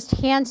I just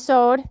hand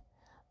sewed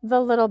the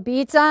little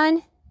beads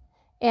on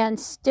and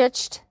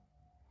stitched,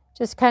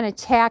 just kind of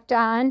tacked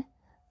on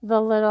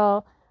the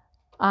little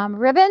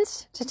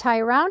ribbons to tie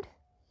around.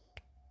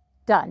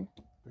 Done.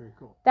 Very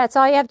cool. That's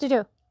all you have to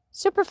do.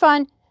 Super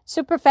fun,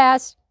 super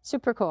fast,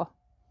 super cool.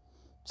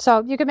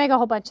 So you can make a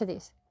whole bunch of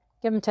these.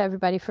 Give them to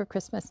everybody for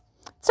Christmas.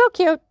 So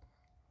cute.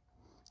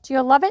 Do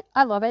you love it?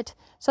 I love it.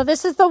 So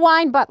this is the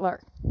wine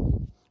butler.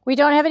 We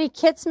don't have any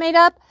kits made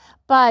up,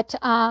 but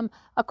a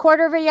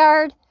 1/4 of a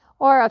yard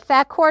or a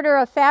fat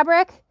 1/4 of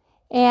fabric,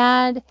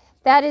 and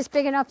that is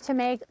big enough to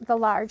make the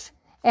large,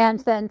 and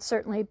then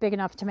certainly big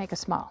enough to make a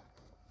small.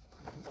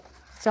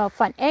 So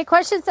fun. Any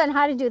questions on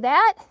how to do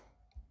that?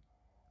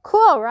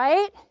 Cool,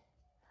 right?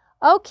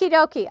 Okie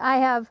dokie. I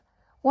have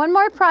one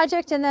more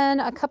project and then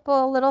a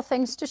couple little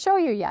things to show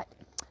you yet.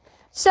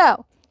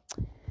 So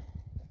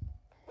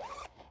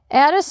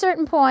at a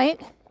certain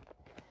point,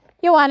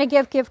 you want to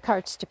give gift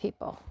cards to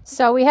people.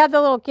 So we have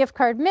the little gift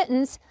card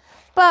mittens,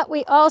 but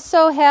we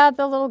also have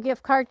the little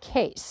gift card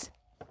case.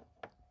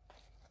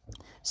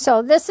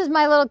 So this is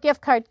my little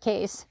gift card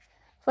case.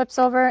 Flips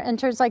over and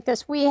turns like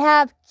this. We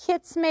have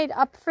kits made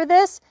up for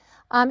this.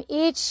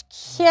 Each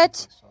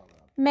kit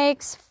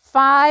makes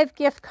 5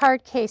 gift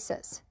card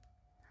cases.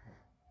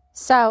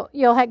 So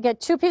you'll get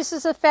 2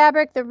 pieces of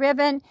fabric, the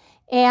ribbon,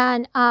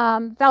 and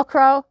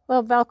Velcro,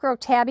 little Velcro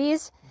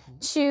tabbies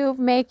to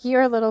make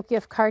your little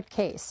gift card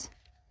case.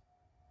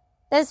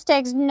 This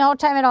takes no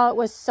time at all.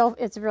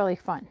 It's really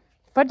fun.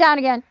 Put it down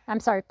again.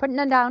 I'm sorry, putting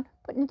it down.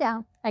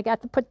 I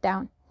got the put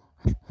down.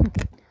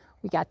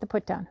 We got the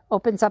put down.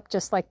 Opens up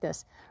just like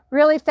this.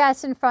 Really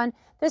fast and fun.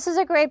 This is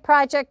a great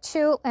project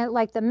too,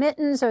 like the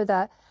mittens or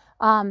the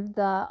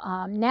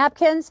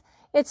napkins.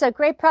 It's a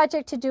great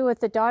project to do with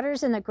the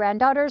daughters and the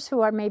granddaughters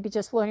who are maybe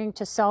just learning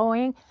to sew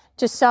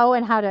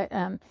and how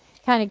to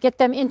kind of get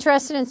them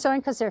interested in sewing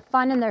because they're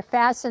fun and they're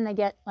fast and they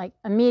get like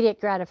immediate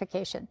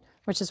gratification,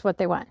 which is what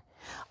they want.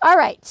 All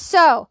right,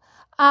 so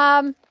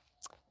the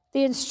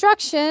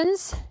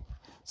instructions.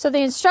 So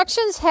the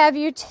instructions have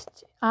you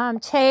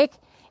take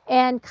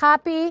and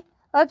copy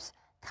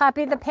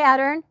the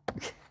pattern,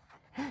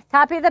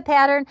 copy the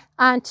pattern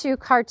onto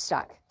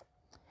cardstock.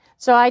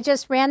 So I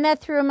just ran that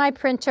through my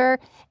printer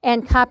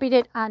and copied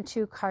it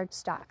onto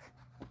cardstock.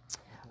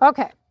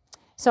 Okay,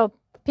 so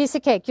piece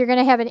of cake. You're going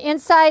to have an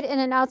inside and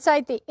an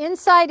outside. The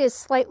inside is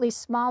slightly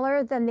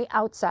smaller than the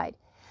outside.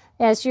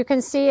 As you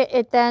can see,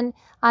 it then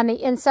on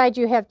the inside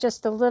you have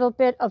just a little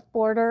bit of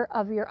border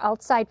of your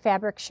outside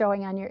fabric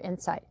showing on your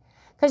inside.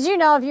 Because you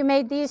know if you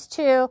made these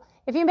two,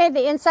 if you made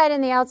the inside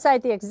and the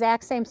outside the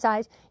exact same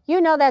size, you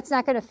know that's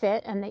not going to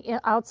fit. And the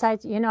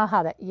outside, you know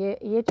how that,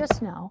 you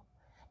just know.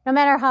 No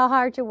matter how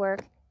hard you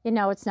work, you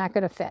know it's not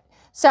going to fit.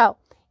 So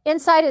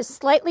inside is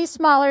slightly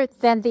smaller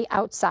than the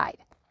outside.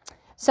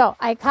 So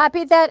I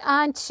copied that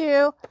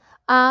onto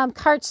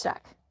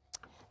cardstock.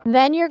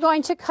 Then you're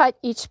going to cut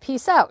each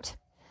piece out.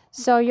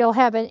 So you'll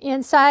have an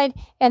inside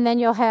and then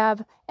you'll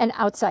have an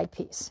outside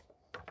piece.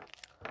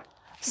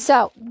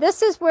 So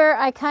this is where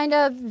I kind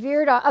of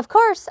veered off. Of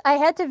course, I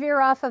had to veer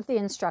off of the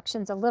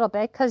instructions a little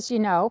bit because, you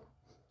know,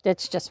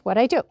 that's just what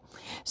I do.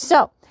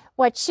 So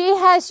what she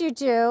has you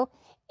do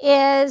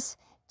is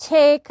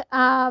take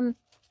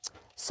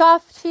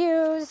soft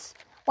fuse,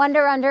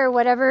 Wonder Under,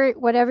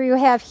 whatever you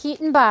have, heat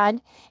and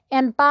bond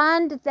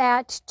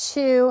that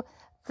to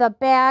the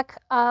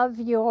back of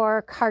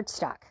your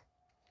cardstock.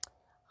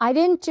 I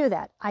didn't do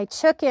that. I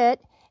took it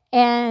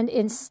and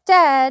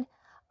instead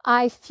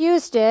I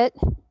fused it.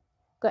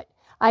 Good.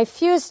 I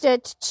fused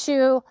it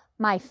to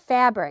my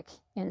fabric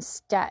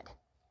instead.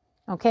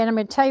 Okay, and I'm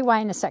going to tell you why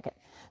in a second.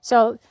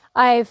 So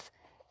I've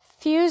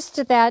fused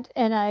that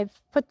and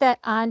I've put that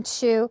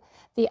onto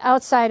the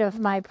outside of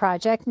my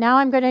project. Now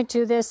I'm going to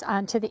do this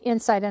onto the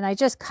inside, and I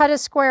just cut a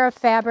square of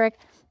fabric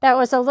that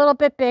was a little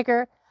bit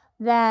bigger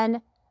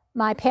than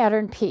my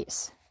pattern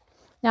piece.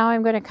 Now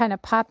I'm going to kind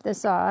of pop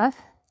this off,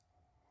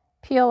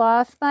 peel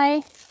off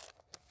my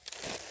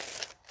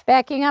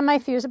backing on my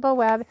fusible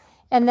web,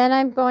 and then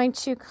I'm going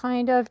to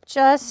kind of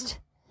just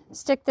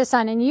stick this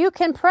on, and you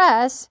can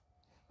press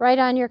right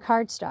on your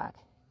cardstock.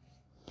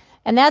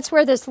 And that's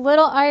where this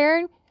little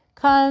iron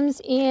comes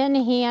in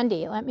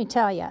handy, let me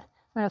tell you.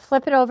 I'm going to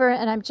flip it over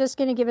and I'm just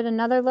going to give it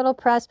another little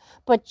press,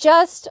 but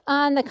just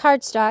on the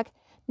cardstock,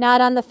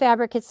 not on the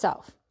fabric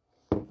itself.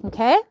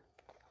 Okay?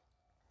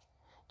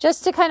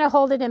 Just to kind of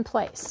hold it in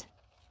place.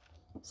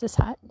 Is this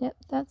hot? Yep,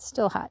 that's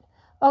still hot.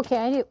 Okay,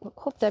 I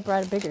hope I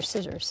brought a bigger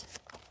scissors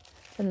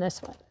than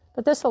this one,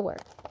 but this will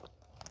work.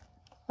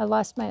 I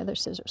lost my other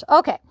scissors.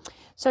 Okay,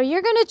 so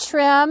you're going to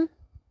trim.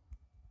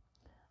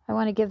 I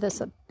want to give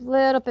this a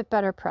little bit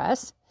better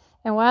press.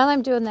 And while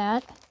I'm doing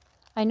that,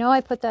 I know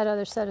I put that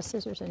other set of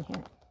scissors in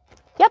here.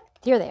 Yep,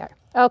 here they are.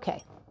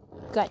 Okay,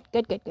 good.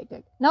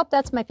 Nope,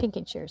 that's my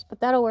pinking shears, but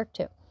that'll work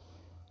too.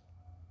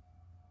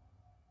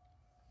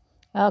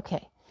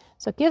 Okay,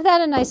 so give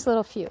that a nice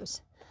little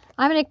fuse.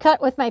 I'm going to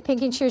cut with my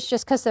pinking shears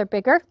just because they're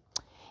bigger.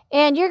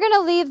 And you're going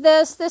to leave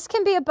this. This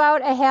can be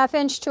about a 1/2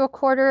 inch to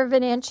 1/4 of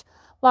an inch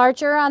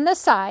larger on the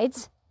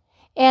sides.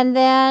 And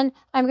then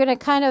I'm going to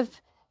kind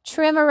of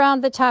trim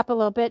around the top a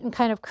little bit and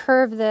kind of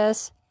curve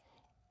this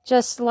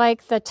just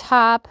like the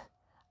top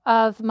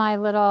of my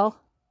little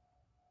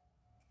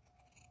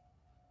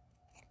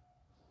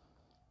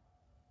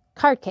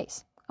card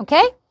case.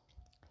 Okay?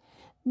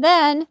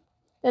 Then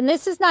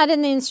this is not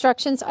in the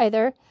instructions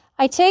either.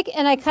 I take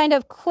and I kind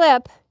of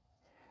clip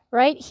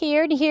right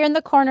here and here in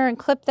the corner and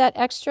clip that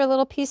extra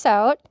little piece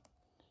out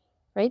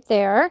right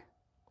there.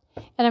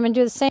 And I'm going to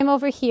do the same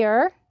over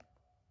here.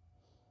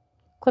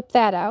 Clip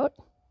that out.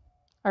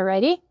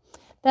 Alrighty.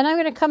 Then I'm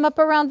going to come up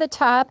around the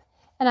top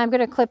and I'm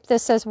going to clip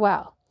this as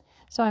well.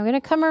 So I'm going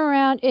to come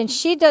around, and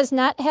she does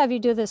not have you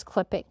do this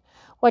clipping.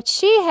 What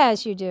she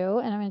has you do,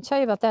 and I'm going to tell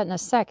you about that in a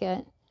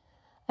second,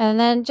 and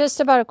then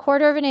just about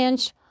 1/4 of an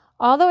inch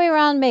all the way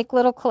around, make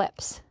little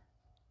clips.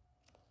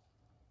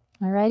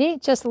 Alrighty,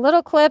 just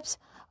little clips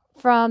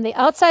from the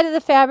outside of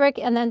the fabric,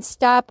 and then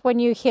stop when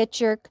you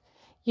hit your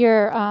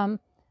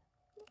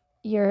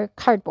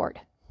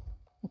cardboard.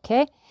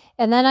 Okay,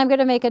 and then I'm going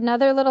to make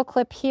another little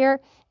clip here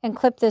and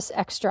clip this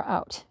extra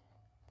out.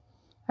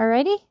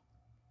 Alrighty,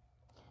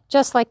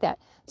 just like that.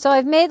 So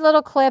I've made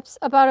little clips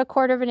about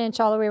 1/4 of an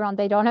inch all the way around.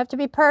 They don't have to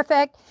be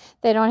perfect.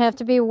 They don't have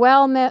to be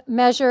well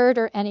measured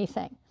or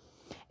anything.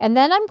 And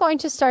then I'm going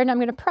to start and I'm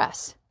going to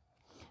press.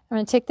 I'm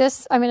going to take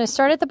this, I'm going to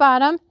start at the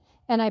bottom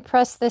and I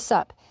press this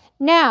up.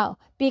 Now,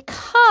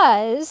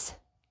 because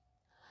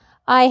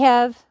I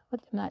have, I'm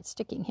not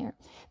sticking here,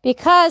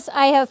 because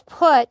I have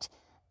put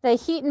the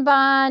heat and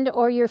bond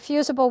or your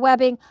fusible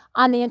webbing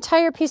on the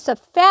entire piece of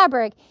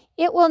fabric,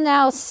 it will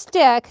now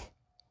stick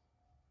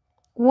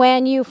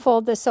when you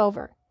fold this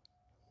over.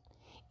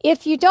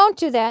 If you don't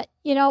do that,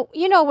 you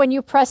know when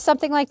you press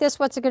something like this,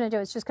 what's it going to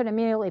do? It's just going to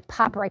immediately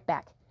pop right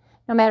back.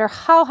 No matter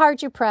how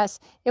hard you press,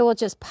 it will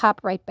just pop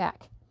right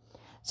back.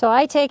 So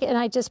I take it and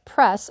I just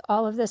press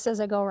all of this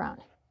as I go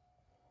around.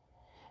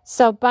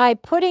 So by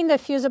putting the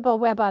fusible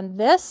web on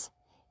this,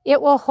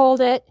 it will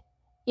hold it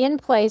in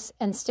place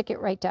and stick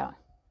it right down.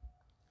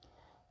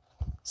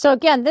 So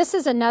again, this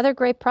is another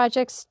great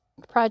project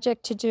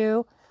to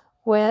do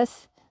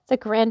with the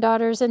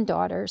granddaughters and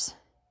daughters,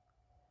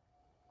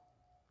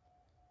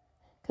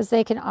 because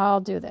they can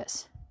all do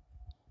this.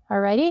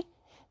 Alrighty,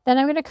 then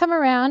I'm going to come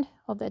around,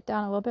 hold that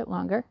down a little bit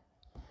longer,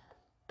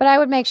 but I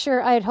would make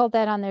sure I'd hold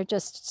that on there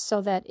just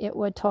so that it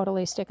would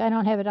totally stick. I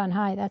don't have it on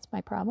high, that's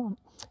my problem.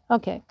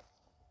 Okay,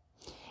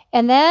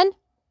 and then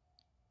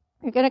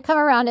you're going to come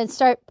around and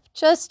start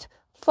just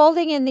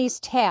folding in these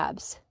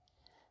tabs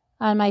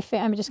on my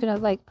I'm just going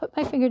to like put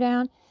my finger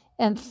down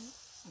and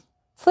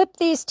flip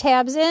these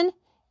tabs in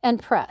and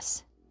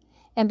press.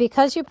 And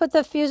because you put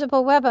the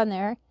fusible web on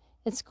there,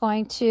 it's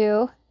going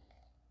to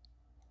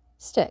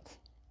stick.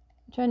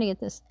 I'm trying to get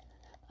this.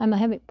 I'm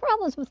having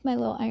problems with my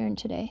little iron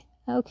today.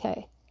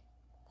 Okay.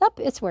 Up,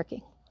 it's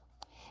working.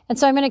 And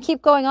so I'm going to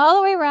keep going all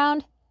the way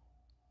around,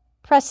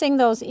 pressing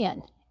those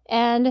in.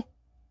 and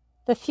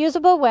the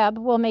fusible web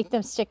will make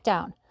them stick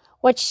down.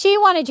 What she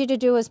wanted you to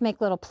do is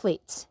make little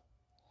pleats.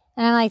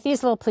 And I'm like,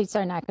 these little pleats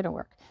are not going to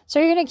work. So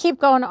you're going to keep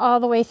going all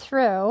the way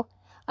through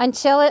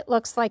until it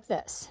looks like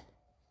this.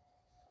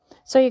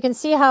 So you can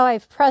see how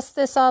I've pressed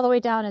this all the way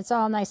down. It's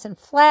all nice and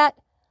flat,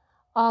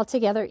 all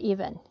together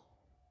even.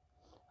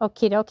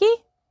 Okie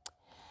dokie.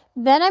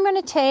 Then I'm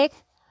going to take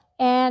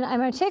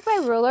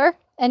my ruler.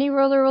 Any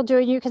ruler will do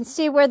it. You can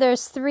see where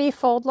there's 3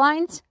 fold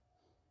lines.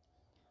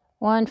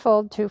 1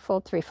 fold, 2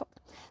 fold, 3 fold.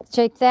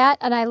 Take that,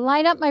 and I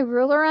line up my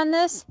ruler on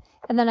this,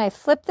 and then I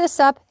flip this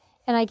up,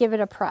 and I give it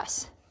a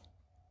press.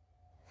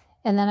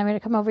 And then I'm going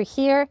to come over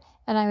here,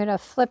 and I'm going to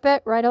flip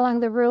it right along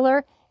the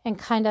ruler and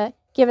kind of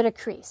give it a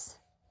crease.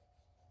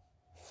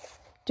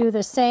 Do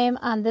the same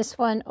on this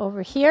one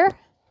over here.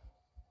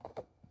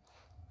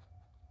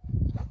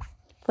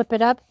 Flip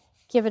it up,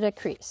 give it a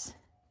crease.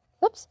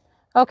 Oops.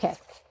 Okay.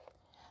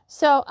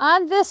 So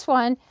on this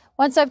one,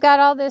 once I've got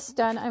all this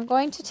done, I'm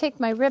going to take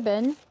my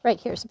ribbon. Right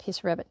here's a piece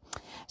of ribbon.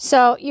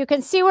 So you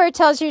can see where it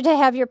tells you to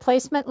have your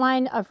placement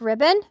line of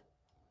ribbon.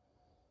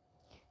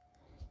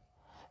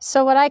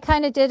 So what I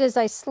kind of did is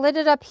I slid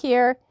it up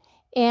here,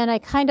 and I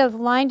kind of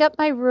lined up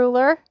my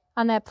ruler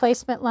on that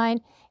placement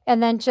line,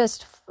 and then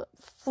just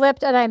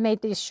flipped, and I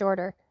made these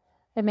shorter.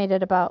 I made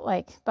it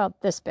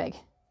about this big.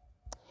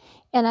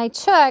 And I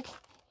took,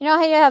 you know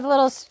how you have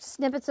little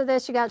snippets of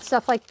this? You've got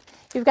stuff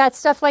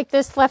like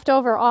this left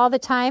over all the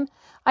time.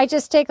 I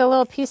just take a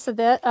little piece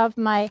of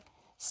my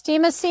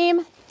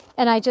steam-a-seam,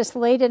 and I just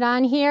laid it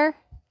on here,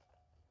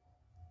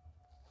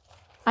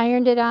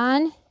 ironed it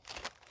on.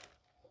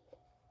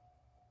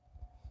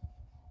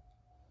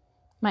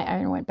 My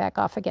iron went back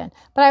off again.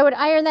 But I would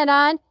iron that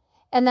on,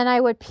 and then I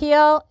would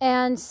peel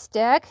and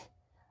stick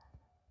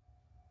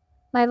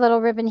my little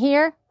ribbon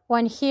here,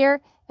 one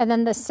here, and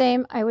then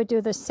I would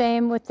do the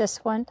same with this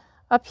one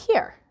up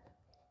here.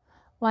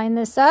 Line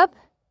this up,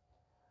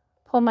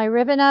 pull my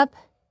ribbon up,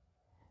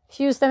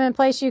 fuse them in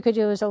place. You could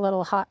use a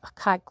little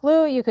hot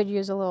glue. You could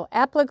use a little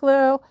apple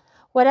glue,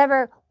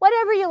 whatever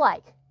you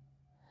like.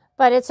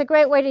 But it's a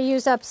great way to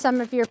use up some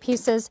of your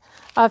pieces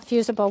of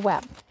fusible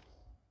web.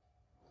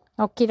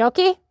 Okie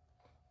dokie.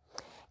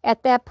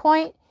 At that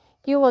point,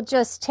 you will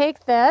just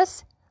take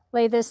this,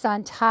 lay this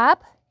on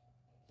top,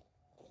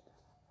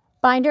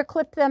 binder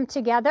clip them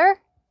together,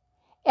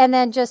 and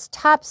then just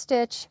top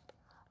stitch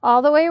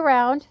all the way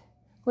around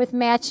with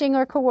matching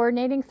or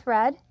coordinating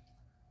thread.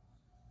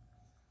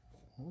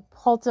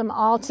 Hold them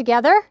all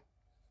together,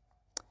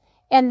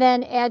 and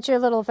then add your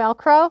little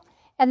Velcro,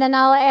 and then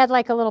I'll add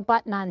like a little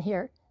button on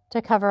here to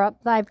cover up.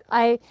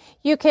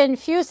 You can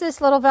fuse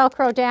this little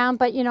Velcro down,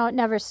 but you know it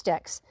never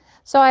sticks.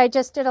 So I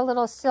just did a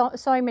little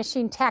sewing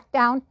machine tack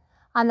down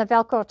on the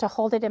Velcro to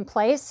hold it in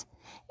place.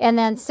 And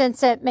then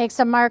since it makes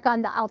a mark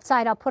on the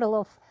outside, I'll put a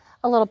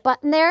little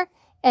button there.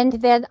 And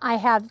then I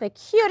have the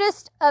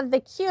cutest of the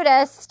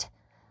cutest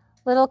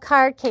little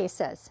card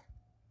cases.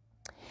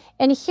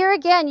 And here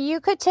again, you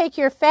could take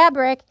your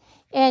fabric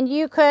and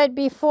you could,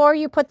 before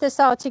you put this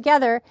all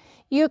together,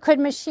 you could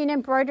machine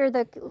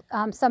embroider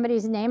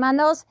somebody's name on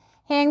those,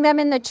 hang them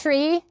in the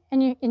tree,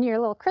 in your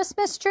little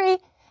Christmas tree,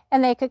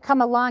 and they could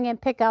come along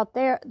and pick out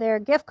their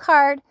gift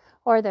card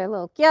or their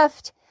little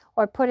gift,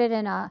 or put it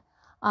in a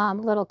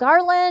little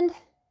garland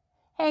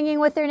hanging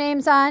with their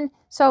names on.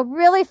 So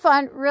really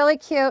fun, really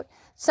cute,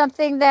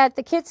 something that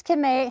the kids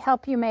can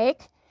help you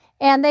make,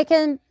 and they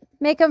can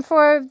make them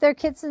for their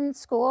kids in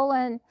school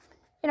and,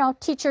 you know,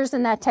 teachers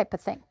and that type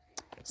of thing.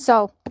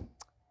 So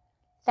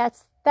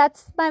that's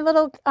my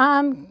little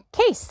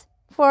case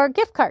for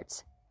gift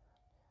cards.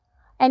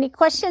 Any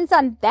questions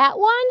on that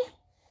one?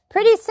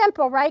 Pretty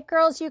simple, right,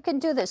 girls? You can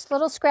do this.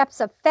 Little scraps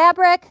of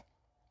fabric,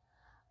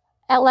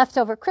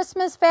 leftover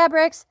Christmas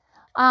fabrics.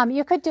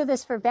 You could do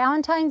this for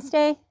Valentine's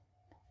Day,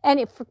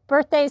 for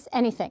birthdays,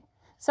 anything.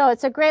 So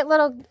it's a great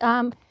little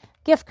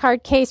gift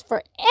card case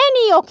for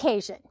any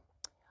occasion.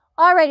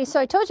 Alrighty, so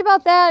I told you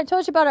about that. I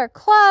told you about our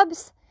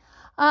clubs.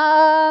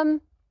 There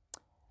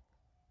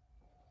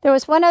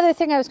was one other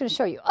thing I was going to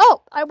show you.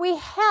 Oh, we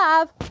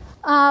have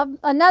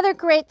another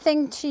great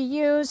thing to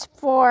use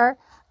for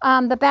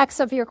the backs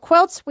of your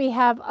quilts. We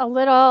have a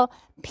little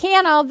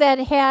panel that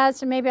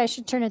has, maybe I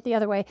should turn it the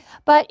other way,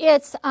 but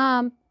it's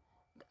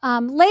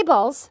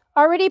labels,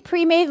 already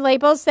pre-made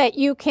labels that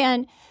you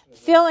can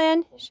fill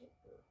in.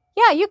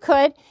 Yeah, you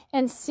could,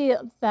 and see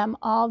them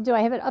all. Do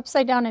I have it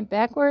upside down and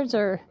backwards,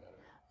 or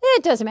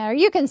it doesn't matter.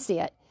 You can see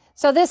it.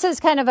 So this is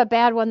kind of a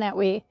bad one that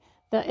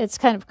it's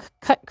kind of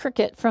cut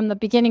crooked from the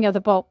beginning of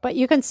the boat, but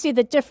you can see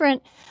the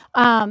different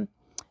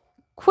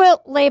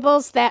quilt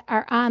labels that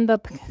are on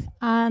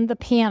the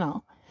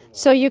panel.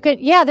 So you could,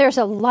 there's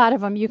a lot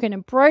of them. You can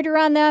embroider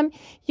on them.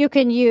 You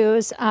can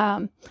use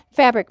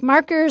fabric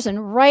markers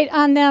and write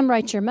on them,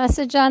 write your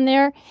message on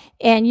there,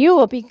 and you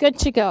will be good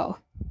to go.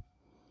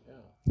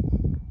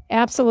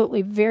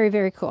 Absolutely, very,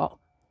 very cool.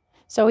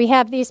 So we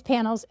have these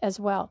panels as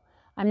well.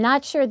 I'm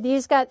not sure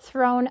these got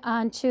thrown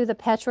onto the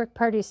Patchwork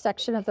Party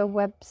section of the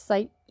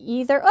website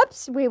either.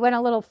 Oops, we went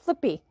a little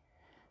flippy.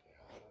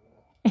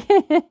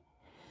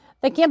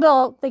 The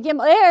gimbal,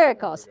 there it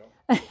goes.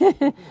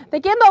 The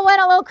gimbal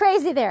went a little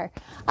crazy there.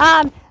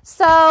 If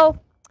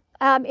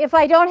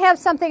I don't have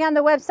something on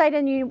the website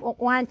and you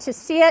want to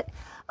see it,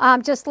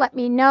 just let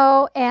me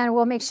know and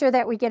we'll make sure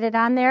that we get it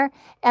on there.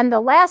 And the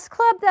last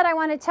club that I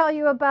want to tell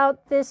you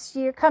about this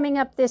year, coming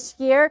up this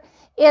year,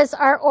 is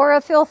our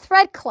Aurifil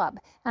Thread Club.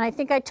 And I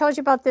think I told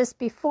you about this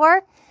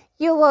before.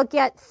 You will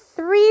get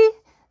 3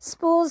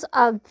 spools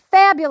of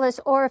fabulous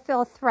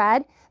Aurifil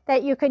thread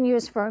that you can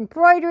use for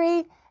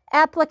embroidery,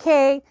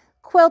 applique,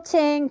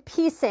 quilting,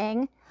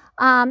 piecing,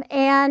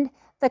 and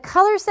the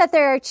colors that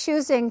they're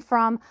choosing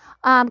from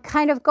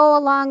kind of go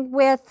along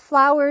with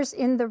flowers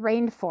in the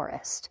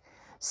rainforest.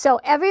 So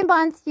every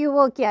month you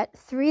will get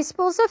 3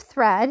 spools of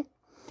thread,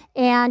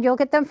 and you'll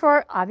get them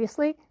for,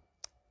 obviously,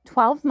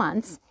 12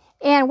 months.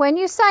 And when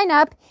you sign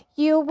up,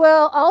 you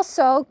will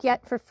also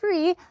get for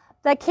free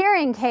the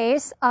carrying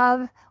case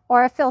of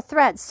Aurifil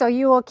threads. So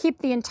you will keep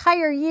the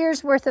entire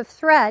year's worth of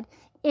thread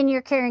in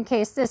your carrying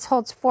case. This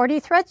holds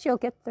 40 threads. You'll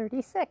get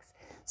 36.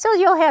 So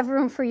you'll have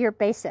room for your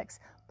basics,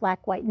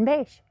 black, white, and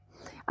beige.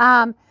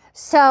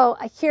 So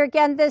here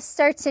again, this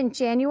starts in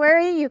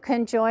January. You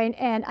can join,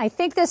 and I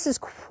think this is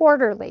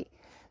quarterly.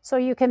 So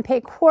you can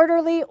pay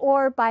quarterly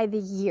or by the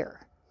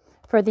year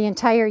for the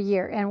entire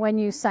year. And when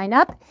you sign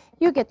up,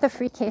 you get the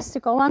free case to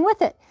go along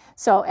with it.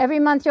 So every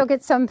month you'll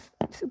get some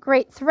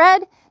great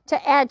thread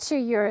to add to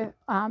your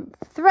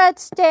thread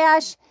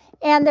stash.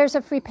 And there's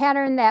a free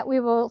pattern that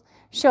we will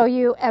show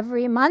you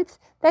every month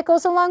that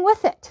goes along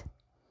with it.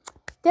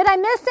 Did I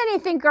miss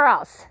anything,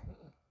 girls?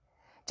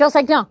 Joe's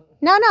like, no.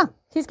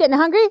 He's getting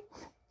hungry.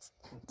 It's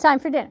time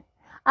for dinner.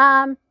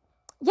 Yeah,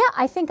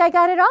 I think I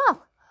got it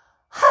all.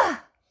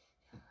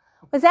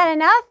 Was that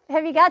enough?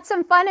 Have you got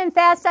some fun and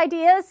fast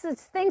ideas?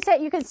 It's things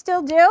that you can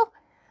still do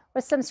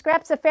with some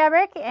scraps of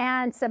fabric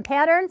and some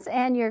patterns,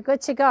 and you're good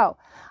to go.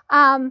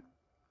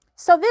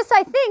 So this,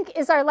 I think,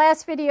 is our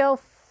last video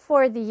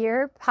for the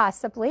year,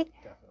 possibly.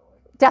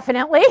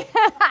 Definitely.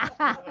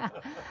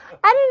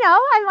 I don't know.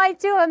 I might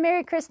do a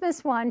Merry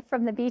Christmas one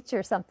from the beach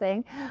or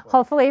something.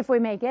 Hopefully, if we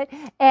make it.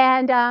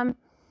 And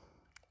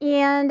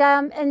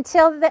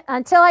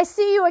until I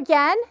see you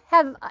again,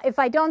 if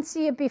I don't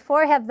see you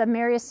before, have the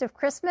merriest of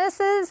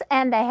Christmases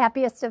and the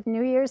happiest of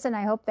New Years. And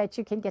I hope that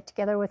you can get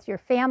together with your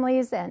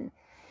families and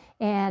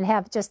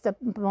have just the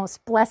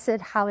most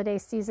blessed holiday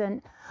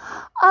season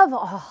of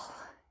all.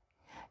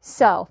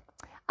 So,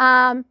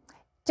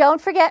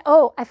 don't forget.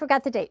 Oh, I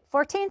forgot the date.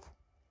 14th.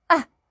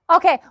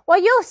 Okay, well,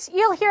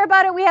 you'll hear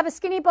about it. We have a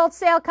Skinny Bolt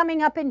sale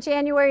coming up in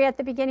January, at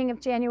the beginning of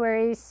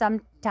January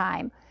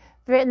sometime,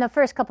 in the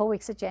first couple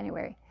weeks of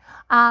January.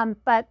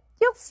 But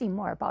you'll see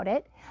more about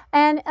it.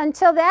 And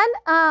until then,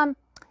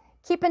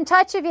 keep in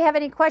touch. If you have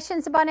any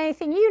questions about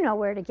anything, you know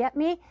where to get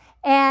me.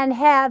 And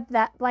have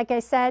that, like I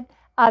said,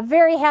 a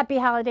very happy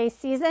holiday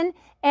season.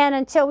 And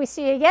until we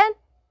see you again,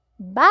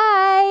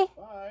 bye.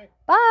 Bye.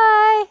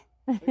 Bye.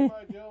 Say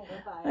bye, Jill.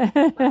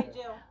 Bye. Bye,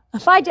 Jill.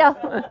 Bye, Joe.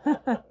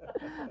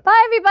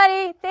 Bye,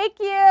 everybody. Thank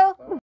you. Bye.